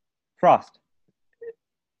Frost.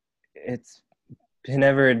 It's been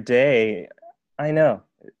ever a day. I know.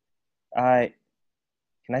 Can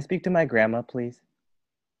I speak to my grandma, please?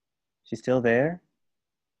 She's still there?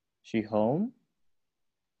 She home?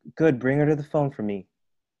 Good, bring her to the phone for me.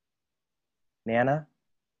 Nana?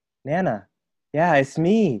 Nana? Yeah, it's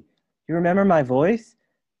me. You remember my voice?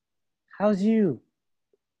 How's you?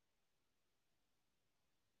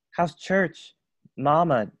 How's church?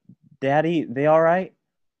 Mama? Daddy? They all right?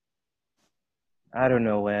 I don't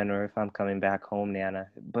know when or if I'm coming back home, Nana,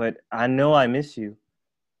 but I know I miss you.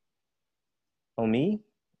 Oh, me?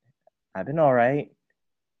 I've been all right.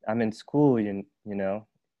 I'm in school, you know.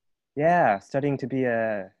 Yeah, studying to be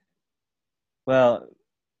well,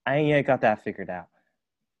 I ain't yet got that figured out.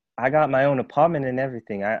 I got my own apartment and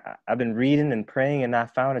everything. I've been reading and praying, and I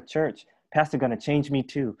found a church. Pastor gonna change me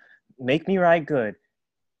too, make me right good.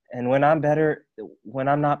 And when I'm better, when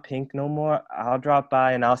I'm not pink no more, I'll drop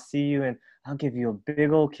by and I'll see you and I'll give you a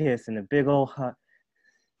big old kiss and a big old hug.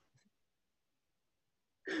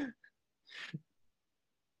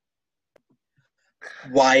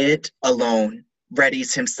 Wyatt, alone,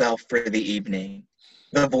 readies himself for the evening.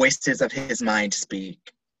 The voices of his mind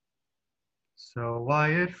speak. So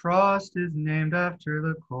Wyatt Frost is named after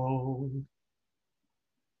the cold.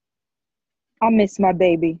 I miss my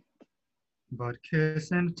baby. But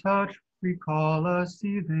kiss and touch recall a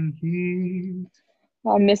seething heat.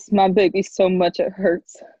 I miss my baby so much it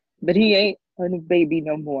hurts. But he ain't a baby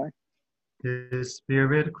no more. His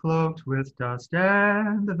spirit cloaked with dust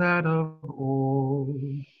and that of old.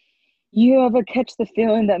 You ever catch the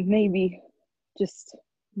feeling that maybe, just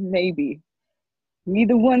maybe, we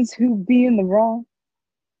the ones who be in the wrong?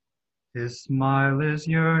 His smile is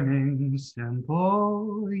yearning,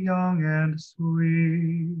 simple, young, and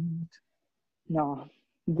sweet. Nah,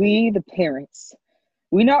 we the parents.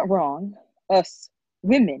 We not wrong. Us,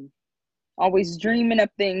 women, always dreaming up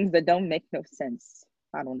things that don't make no sense.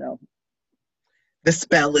 I don't know. The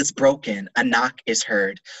spell is broken. A knock is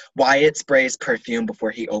heard. Wyatt sprays perfume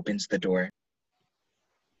before he opens the door.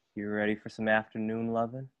 You ready for some afternoon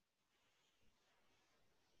loving?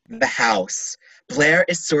 The house. Blair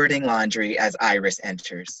is sorting laundry as Iris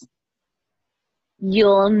enters.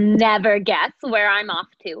 You'll never guess where I'm off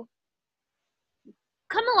to.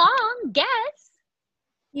 Come along, guess.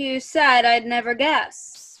 You said I'd never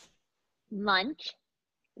guess. Lunch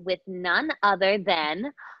with none other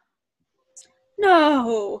than...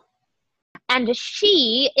 No. And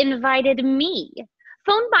she invited me.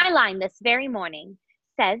 Phoned my line this very morning.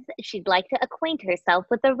 Says she'd like to acquaint herself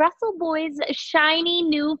with the Russell Boys' shiny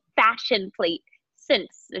new fashion plate since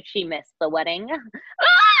she missed the wedding.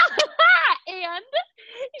 And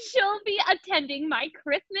she'll be attending my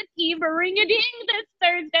Christmas Eve ring-a-ding this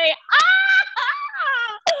Thursday.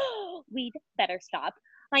 We'd better stop.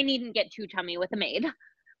 I needn't get too chummy with a maid.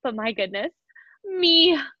 But my goodness,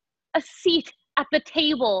 me, a seat at the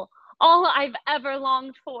table, all I've ever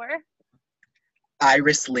longed for.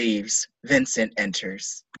 Iris leaves. Vincent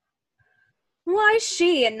enters. Why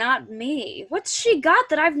she and not me? What's she got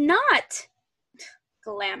that I've not?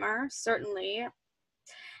 Glamour, certainly.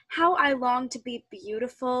 How I long to be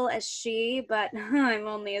beautiful as she, but I'm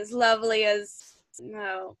only as lovely as...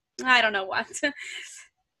 oh, I don't know what.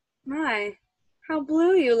 My, how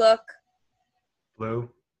blue you look. Blue,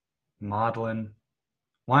 maudlin.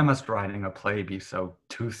 Why must writing a play be so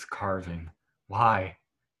tooth-carving? Why?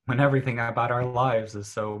 When everything about our lives is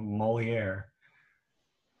so Moliere.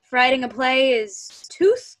 If writing a play is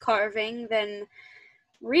tooth carving, then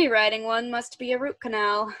rewriting one must be a root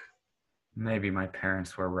canal. Maybe my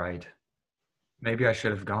parents were right. Maybe I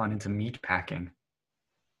should have gone into meat packing.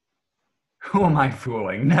 Who am I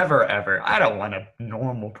fooling? Never ever. I don't want a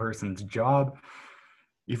normal person's job.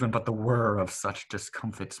 Even but the whir of such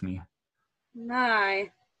discomfits me. My.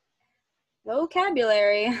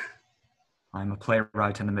 Vocabulary. I'm a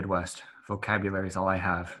playwright in the Midwest. Vocabulary is all I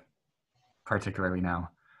have. Particularly now.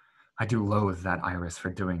 I do loathe that Iris for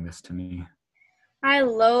doing this to me. I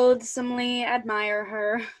loathsomely admire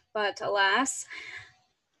her, but alas.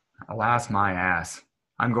 Alas my ass.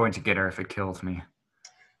 I'm going to get her if it kills me.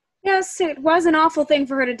 Yes, it was an awful thing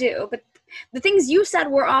for her to do, but the things you said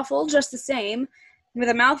were awful just the same. With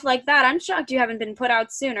a mouth like that, I'm shocked you haven't been put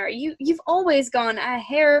out sooner. You've always gone a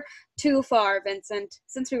hair too far, Vincent,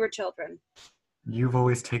 since we were children. You've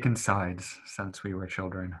always taken sides since we were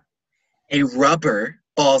children. A rubber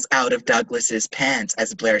falls out of Douglas's pants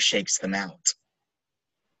as Blair shakes them out.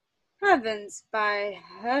 Heavens by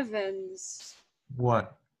heavens.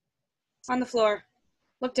 What? On the floor.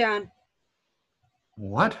 Look down.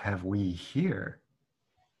 What have we here?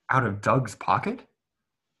 Out of Doug's pocket?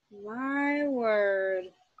 My word.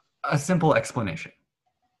 A simple explanation.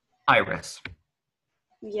 Iris.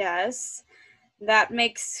 Yes, that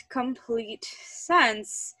makes complete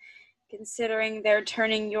sense, considering they're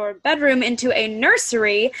turning your bedroom into a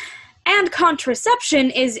nursery, and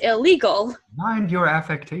contraception is illegal. Mind your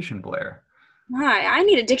affectation, Blair. Hi, I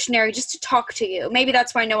need a dictionary just to talk to you. Maybe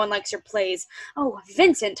that's why no one likes your plays. Oh,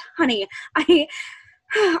 Vincent, honey, I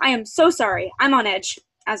am so sorry. I'm on edge,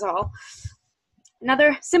 as all.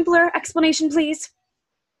 Another simpler explanation, please?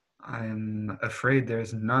 I'm afraid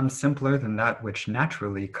there's none simpler than that which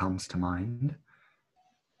naturally comes to mind.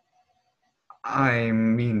 I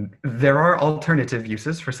mean, there are alternative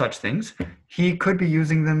uses for such things. He could be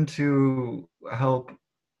using them to help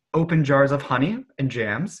open jars of honey and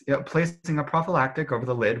jams. Placing a prophylactic over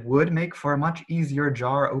the lid would make for a much easier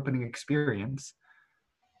jar opening experience.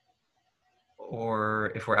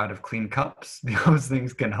 Or if we're out of clean cups, those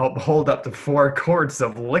things can help hold up to 4 quarts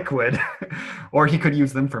of liquid. Or he could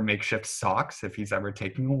use them for makeshift socks if he's ever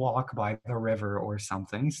taking a walk by the river or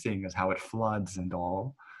something, seeing as how it floods and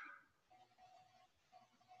all.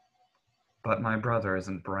 But my brother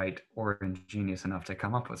isn't bright or ingenious enough to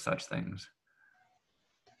come up with such things.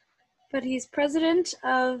 But he's president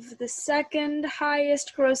of the second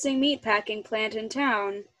highest grossing meatpacking plant in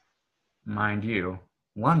town. Mind you,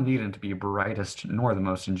 one needn't be brightest nor the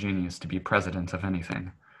most ingenious to be president of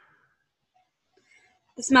anything.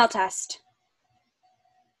 The smell test.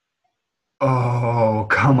 Oh,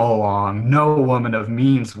 come along. No woman of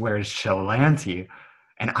means wears Chelanti.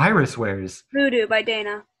 And Iris wears... Voodoo by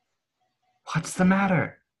Dana. What's the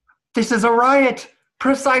matter? This is a riot!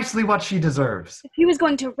 Precisely what she deserves. If he was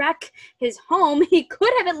going to wreck his home, he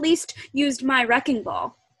could have at least used my wrecking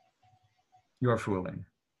ball. You're fooling.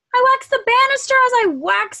 I wax the banister as I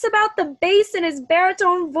wax about the bass in his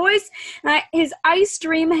baritone voice and his ice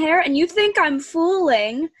stream hair, and you think I'm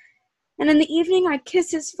fooling. And in the evening, I kiss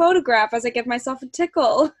his photograph as I give myself a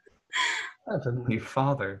tickle. Heavenly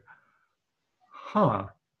Father. Huh.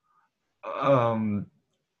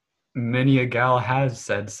 Many a gal has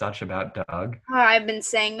said such about Doug. Oh, I've been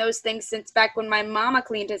saying those things since back when my mama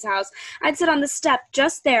cleaned his house. I'd sit on the step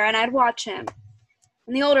just there and I'd watch him.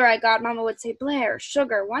 And the older I got, Mama would say, Blair,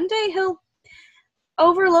 sugar, one day he'll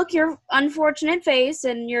overlook your unfortunate face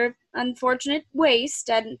and your unfortunate waist,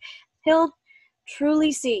 and he'll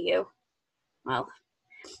truly see you. Well,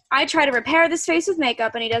 I try to repair this face with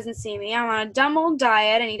makeup, and he doesn't see me. I'm on a dumb old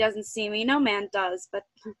diet, and he doesn't see me. No man does, but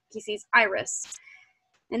he sees Iris.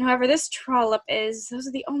 And whoever this trollop is, those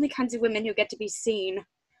are the only kinds of women who get to be seen.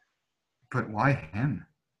 But why him?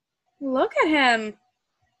 Look at him.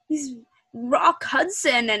 He's Rock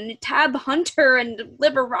Hudson and Tab Hunter and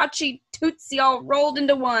Liberace Tootsie all rolled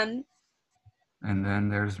into one. And then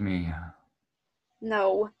there's me.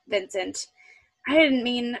 No, Vincent. I didn't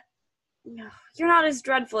mean... You're not as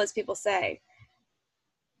dreadful as people say.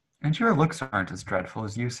 And your looks aren't as dreadful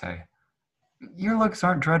as you say. Your looks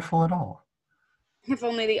aren't dreadful at all. If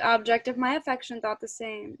only the object of my affection thought the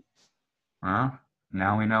same. Well,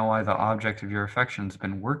 now we know why the object of your affection's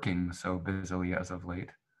been working so busily as of late.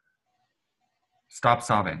 Stop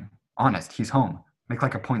sobbing. Honest, he's home. Make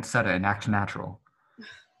like a poinsettia and act natural.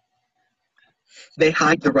 They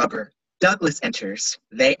hide the rubber. Douglas enters.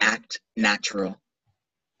 They act natural.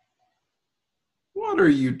 What are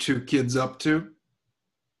you 2 kids up to?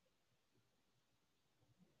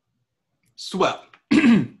 Swell.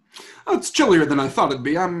 It's chillier than I thought it'd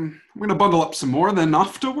be. I'm going to bundle up some more, then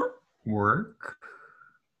off to work. Work?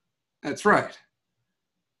 That's right.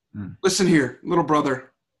 Listen here, little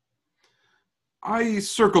brother. I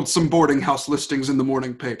circled some boarding house listings in the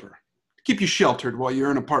morning paper to keep you sheltered while you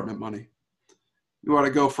earn apartment money. You ought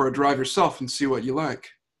to go for a drive yourself and see what you like.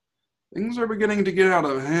 Things are beginning to get out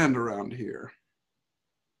of hand around here.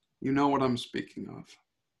 You know what I'm speaking of.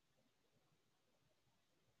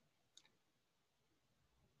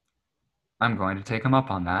 I'm going to take him up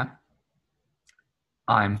on that.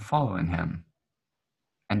 I'm following him.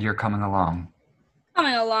 And you're coming along.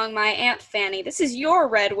 Coming along, my Aunt Fanny. This is your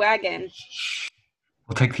red wagon.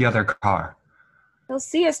 We'll take the other car. They'll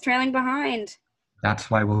see us trailing behind. That's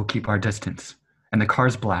why we'll keep our distance. And the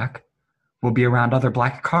car's black. We'll be around other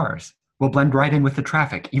black cars. We'll blend right in with the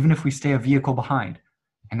traffic, even if we stay a vehicle behind.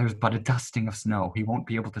 And there's but a dusting of snow we won't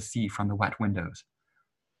be able to see from the wet windows.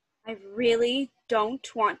 I really don't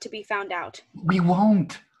want to be found out. We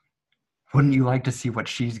won't. Wouldn't you like to see what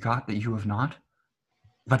she's got that you have not?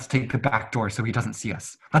 Let's take the back door so he doesn't see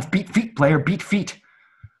us. Let's beat feet, Blair, beat feet.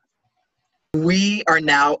 We are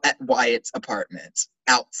now at Wyatt's apartment,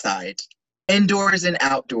 outside. Indoors and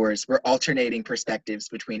outdoors, we're alternating perspectives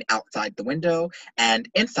between outside the window and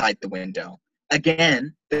inside the window.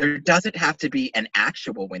 Again, there doesn't have to be an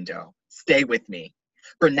actual window. Stay with me.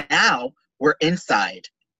 For now, we're inside.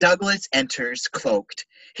 Douglas enters cloaked.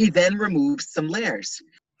 He then removes some layers.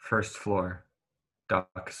 First floor.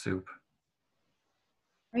 Duck soup.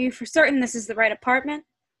 Are you for certain this is the right apartment?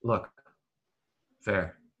 Look.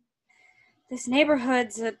 There. This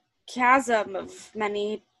neighborhood's a chasm of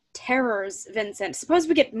many terrors, Vincent. Suppose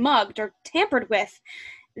we get mugged or tampered with.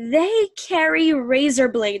 They carry razor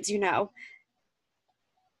blades, you know.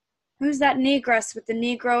 Who's that negress with the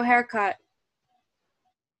Negro haircut?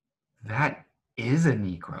 That is a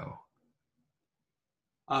Negro.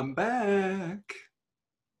 I'm back.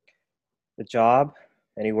 The job?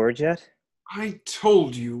 Any word yet? I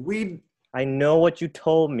told you, we'd... I know what you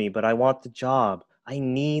told me, but I want the job. I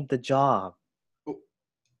need the job. Oh,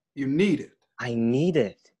 you need it. I need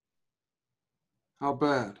it. How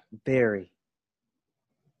bad? Very.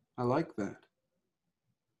 I like that.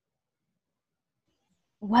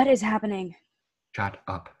 What is happening? Shut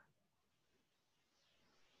up.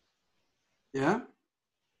 Yeah?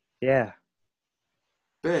 Yeah.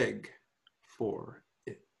 Beg for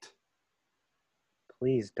it.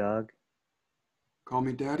 Please, Doug. Call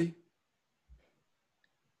me Daddy?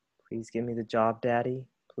 Please give me the job, Daddy.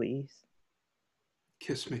 Please.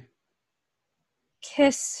 Kiss me.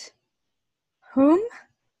 Kiss whom?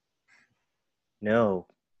 No.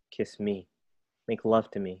 Kiss me. Make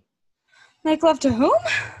love to me. Make love to whom?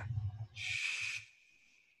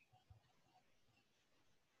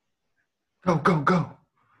 Go, go, go.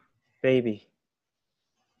 Baby.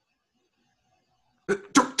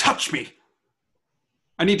 Don't touch me!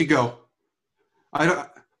 I need to go. I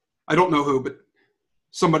don't know who, but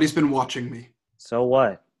somebody's been watching me. So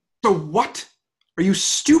what? So what? Are you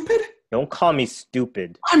stupid? Don't call me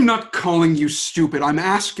stupid. I'm not calling you stupid. I'm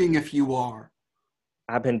asking if you are.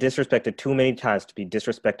 I've been disrespected too many times to be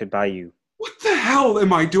disrespected by you. What the hell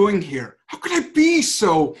am I doing here? How could I be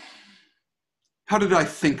so... How did I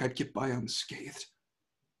think I'd get by unscathed?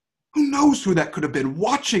 Who knows who that could have been,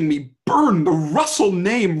 watching me burn the Russell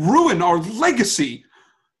name, ruin our legacy?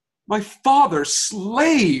 My father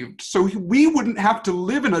slaved so we wouldn't have to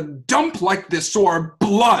live in a dump like this, so our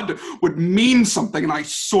blood would mean something, and I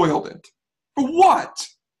soiled it. For what?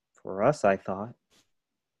 For us, I thought.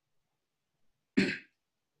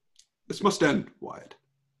 This must end, Wyatt.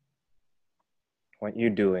 What you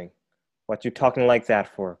doing? What you talking like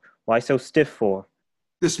that for? Why so stiff for?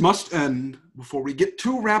 This must end before we get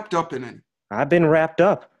too wrapped up in it. I've been wrapped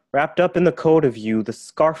up in the coat of you, the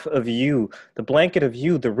scarf of you, the blanket of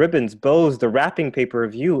you, the ribbons, bows, the wrapping paper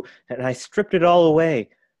of you, and I stripped it all away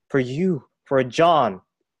for you, for a John.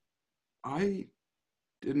 I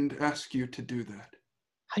didn't ask you to do that.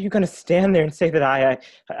 How are you going to stand there and say that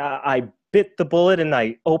I bit the bullet and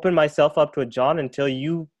I opened myself up to a John until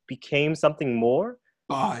you became something more?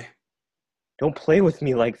 Bye. Don't play with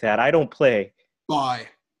me like that. I don't play. Bye.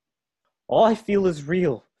 All I feel is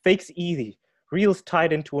real. Fake's easy. Real's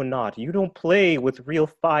tied into a knot. You don't play with real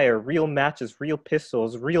fire, real matches, real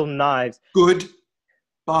pistols, real knives. Good.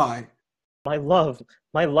 Bye. My love,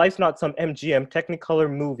 my life's not some MGM Technicolor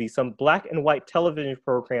movie, some black and white television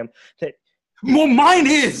program that... Well, mine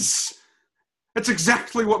is! That's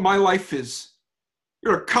exactly what my life is.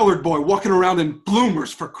 You're a colored boy walking around in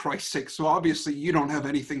bloomers, for Christ's sake, so obviously you don't have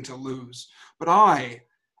anything to lose. But I...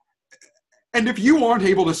 And if you aren't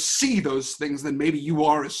able to see those things, then maybe you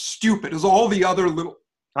are as stupid as all the other little...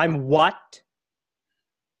 I'm what?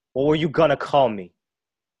 What were you gonna call me?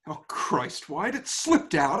 Oh, Christ, Wyatt, it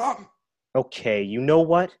slipped out. Okay, you know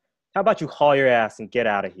what? How about you haul your ass and get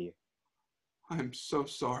out of here? I'm so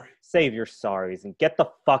sorry. Save your sorries and get the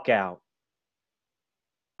fuck out.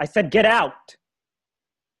 I said get out!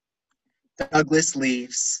 Douglas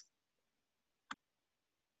leaves.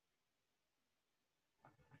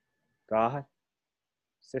 God,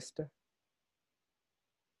 sister,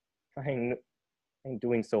 I ain't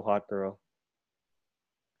doing so hot, girl.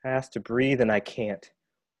 I asked to breathe and I can't.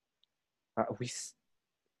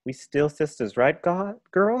 We still sisters, right, God,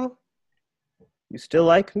 girl? You still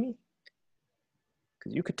like me?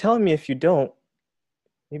 'Cause you could tell me if you don't.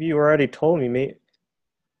 Maybe you already told me.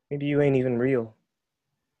 Maybe you ain't even real.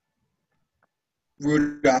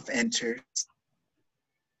 Rudolph enters.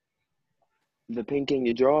 The pink in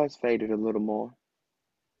your drawers faded a little more.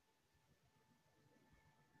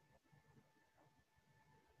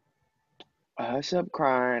 Hush up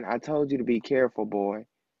crying. I told you to be careful, boy.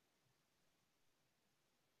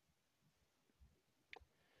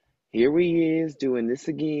 Here we is doing this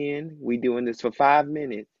again. We doing this for 5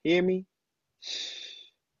 minutes. Hear me?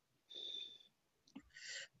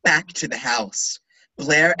 Back to the house.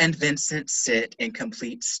 Blair and Vincent sit in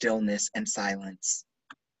complete stillness and silence.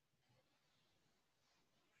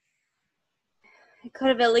 It could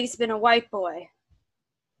have at least been a white boy.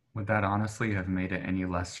 Would that honestly have made it any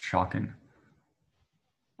less shocking?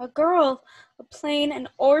 A girl, a plain and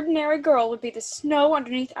ordinary girl, would be the snow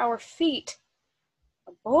underneath our feet.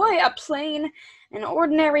 A boy, a plain and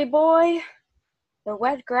ordinary boy, the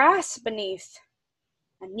wet grass beneath.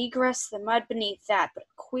 A negress, the mud beneath that, but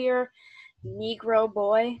a queer Negro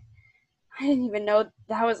boy. I didn't even know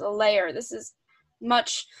that was a layer. This is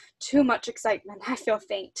too much excitement. I feel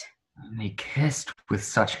faint. And they kissed with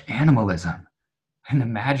such animalism. And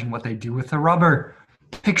imagine what they do with the rubber.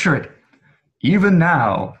 Picture it. Even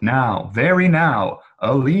now, very now,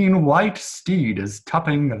 a lean white steed is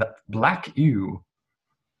tupping the black ewe.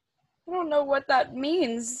 I don't know what that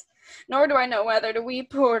means, nor do I know whether to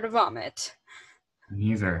weep or to vomit.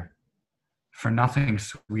 Neither. For nothing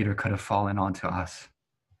sweeter could have fallen onto us.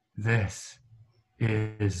 This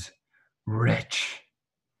is rich.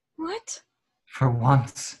 What? For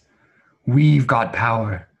once, we've got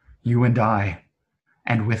power, you and I.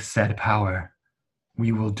 And with said power,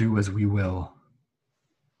 we will do as we will.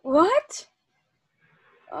 What?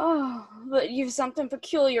 Oh, but you've something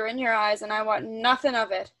peculiar in your eyes, and I want nothing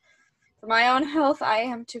of it. For my own health, I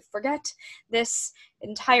am to forget this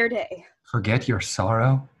entire day. Forget your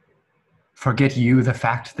sorrow? Forget you, the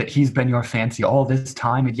fact that he's been your fancy all this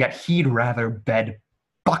time, and yet he'd rather bed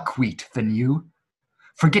buckwheat than you?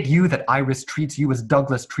 Forget you, that Iris treats you as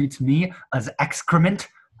Douglas treats me, as excrement?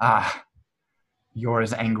 Ah, you're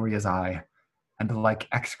as angry as I, and like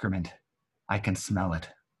excrement, I can smell it.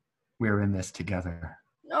 We're in this together.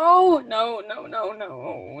 No.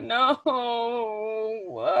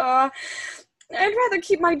 I'd rather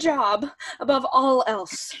keep my job above all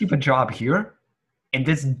else. Keep a job here? In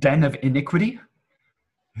this den of iniquity?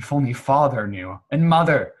 If only father knew, and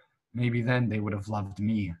mother. Maybe then they would have loved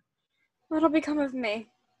me. What'll become of me?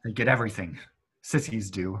 They get everything. Sissies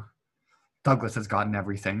do. Douglas has gotten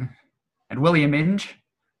everything. And William Inge?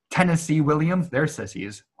 Tennessee Williams, they're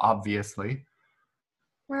sissies, obviously.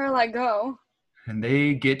 Where'll I go? And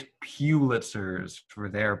they get Pulitzers for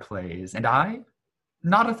their plays. And I?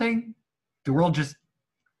 Not a thing. The world just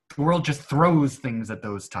throws things at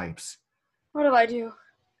those types. What'll I do?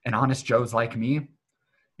 And honest Joes like me,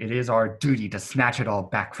 it is our duty to snatch it all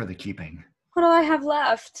back for the keeping. What'll I have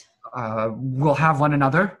left? We'll have one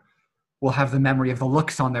another. We'll have the memory of the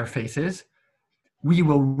looks on their faces. We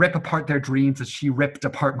will rip apart their dreams as she ripped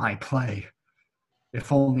apart my play.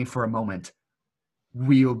 If only for a moment.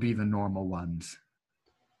 We'll be the normal ones.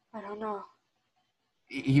 I don't know.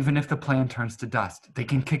 Even if the plan turns to dust, they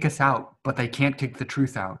can kick us out, but they can't kick the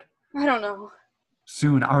truth out. I don't know.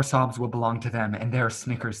 Soon our sobs will belong to them and their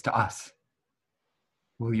snickers to us.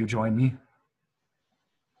 Will you join me?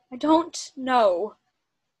 I don't know.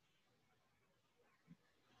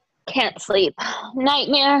 Can't sleep.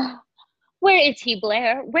 Nightmare. Where is he,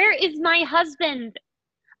 Blair? Where is my husband?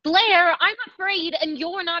 Blair, I'm afraid and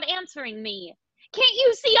you're not answering me. Can't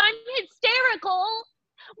you see I'm hysterical?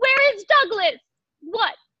 Where is Douglas?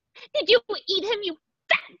 What? Did you eat him, you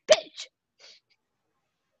fat bitch?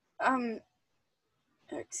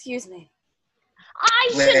 Excuse me. I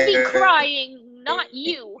should be crying, not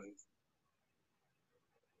you.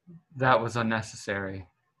 That was unnecessary.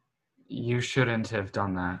 You shouldn't have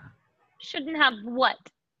done that. Shouldn't have what?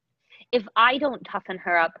 If I don't toughen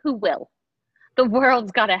her up, who will? The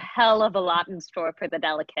world's got a hell of a lot in store for the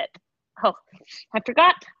delicate. Oh, I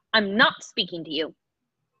forgot. I'm not speaking to you.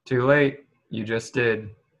 Too late. You just did.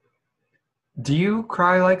 Do you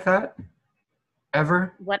cry like that?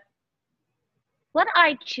 Ever? What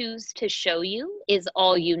I choose to show you is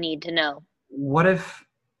all you need to know. What if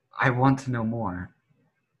I want to know more?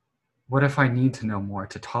 What if I need to know more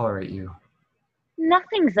to tolerate you?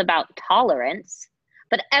 Nothing's about tolerance,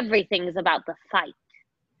 but everything's about the fight.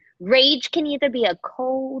 Rage can either be a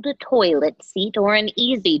cold toilet seat or an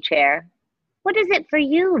easy chair. What is it for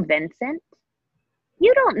you, Vincent?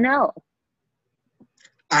 You don't know.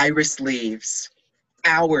 Iris leaves.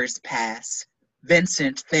 Hours pass.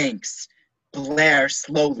 Vincent thinks. Blair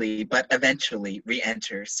slowly but eventually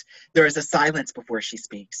re-enters. There is a silence before she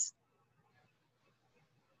speaks.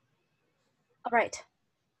 All right.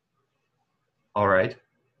 All right.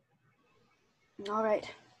 All right.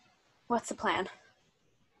 What's the plan?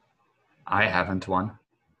 I haven't one.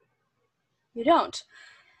 You don't?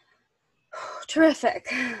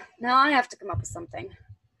 Terrific. Now I have to come up with something.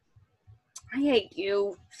 I hate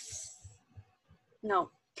you.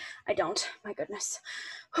 No, I don't. My goodness.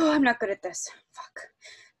 Oh, I'm not good at this. Fuck.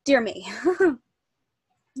 Dear me.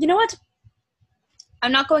 You know what?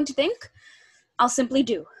 I'm not going to think. I'll simply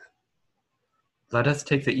do. Let us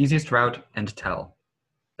take the easiest route and tell.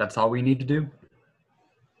 That's all we need to do.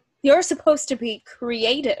 You're supposed to be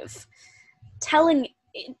creative. Telling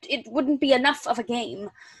it wouldn't be enough of a game.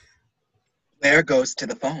 Blair goes to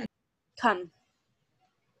the phone. Come.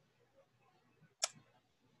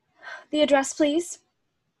 The address, please.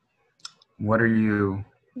 What are you?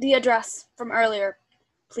 The address from earlier,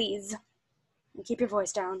 please. And keep your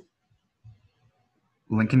voice down.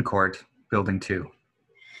 Lincoln Court, Building 2.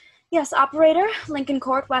 Yes, operator. Lincoln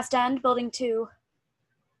Court, West End, Building 2.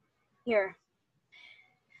 Here.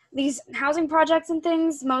 These housing projects and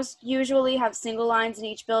things most usually have single lines in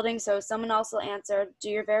each building, so someone else will answer, do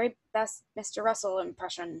your very best Mr. Russell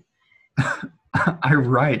impression. I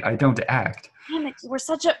write, I don't act. Damn it, we're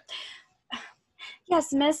such a...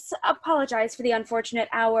 Yes, miss, apologize for the unfortunate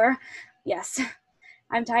hour. Yes,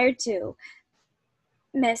 I'm tired too.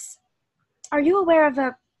 Miss, are you aware of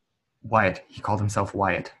a... Wyatt. He called himself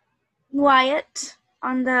Wyatt. Wyatt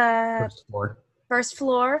on the First floor. first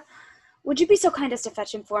floor? Would you be so kind as to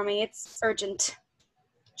fetch him for me? It's urgent.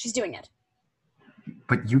 She's doing it.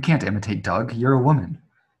 But you can't imitate Doug. You're a woman.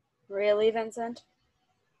 Really, Vincent?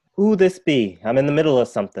 Who this be? I'm in the middle of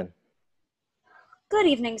something. Good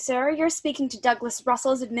evening, sir. You're speaking to Douglas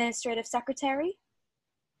Russell's administrative secretary.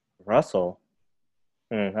 Russell?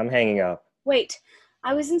 I'm hanging up. Wait,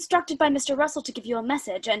 I was instructed by Mr. Russell to give you a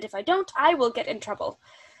message, and if I don't, I will get in trouble.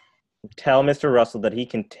 Tell Mr. Russell that he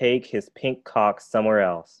can take his pink cock somewhere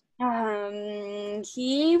else.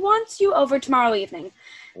 He wants you over tomorrow evening.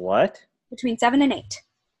 What? Between 7 and 8.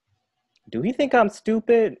 Do he think I'm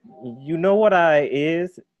stupid? You know what I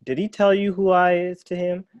is? Did he tell you who I is to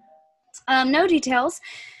him? No details.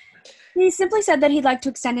 He simply said that he'd like to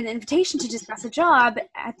extend an invitation to discuss a job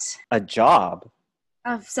at... A job?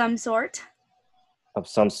 Of some sort. Of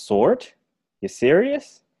some sort? You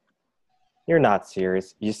serious? You're not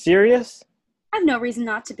serious. You serious? I've no reason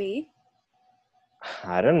not to be.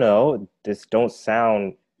 I don't know. This don't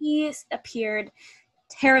sound... He appeared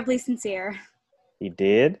terribly sincere. He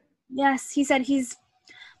did? Yes, he said he's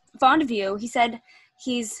fond of you. He said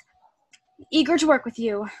he's eager to work with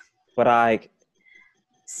you. But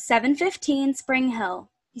 7:15 Spring Hill.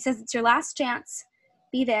 He says it's your last chance.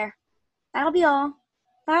 Be there. That'll be all.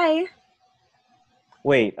 Bye.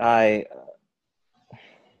 Wait, But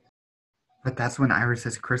that's when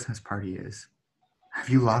Iris's Christmas party is. Have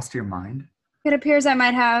you lost your mind? It appears I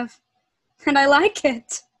might have. And I like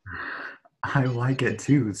it. I like it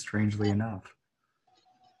too, strangely enough.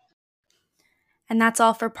 And that's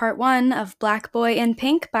all for part 1 of Black Boy in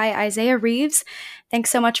Pink by Isaiah Reeves. Thanks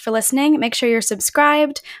so much for listening. Make sure you're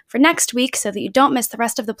subscribed for next week so that you don't miss the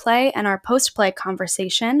rest of the play and our post-play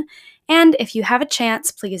conversation. And if you have a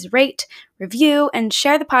chance, please rate, review, and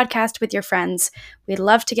share the podcast with your friends. We'd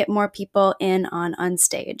love to get more people in on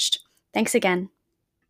Unstaged. Thanks again.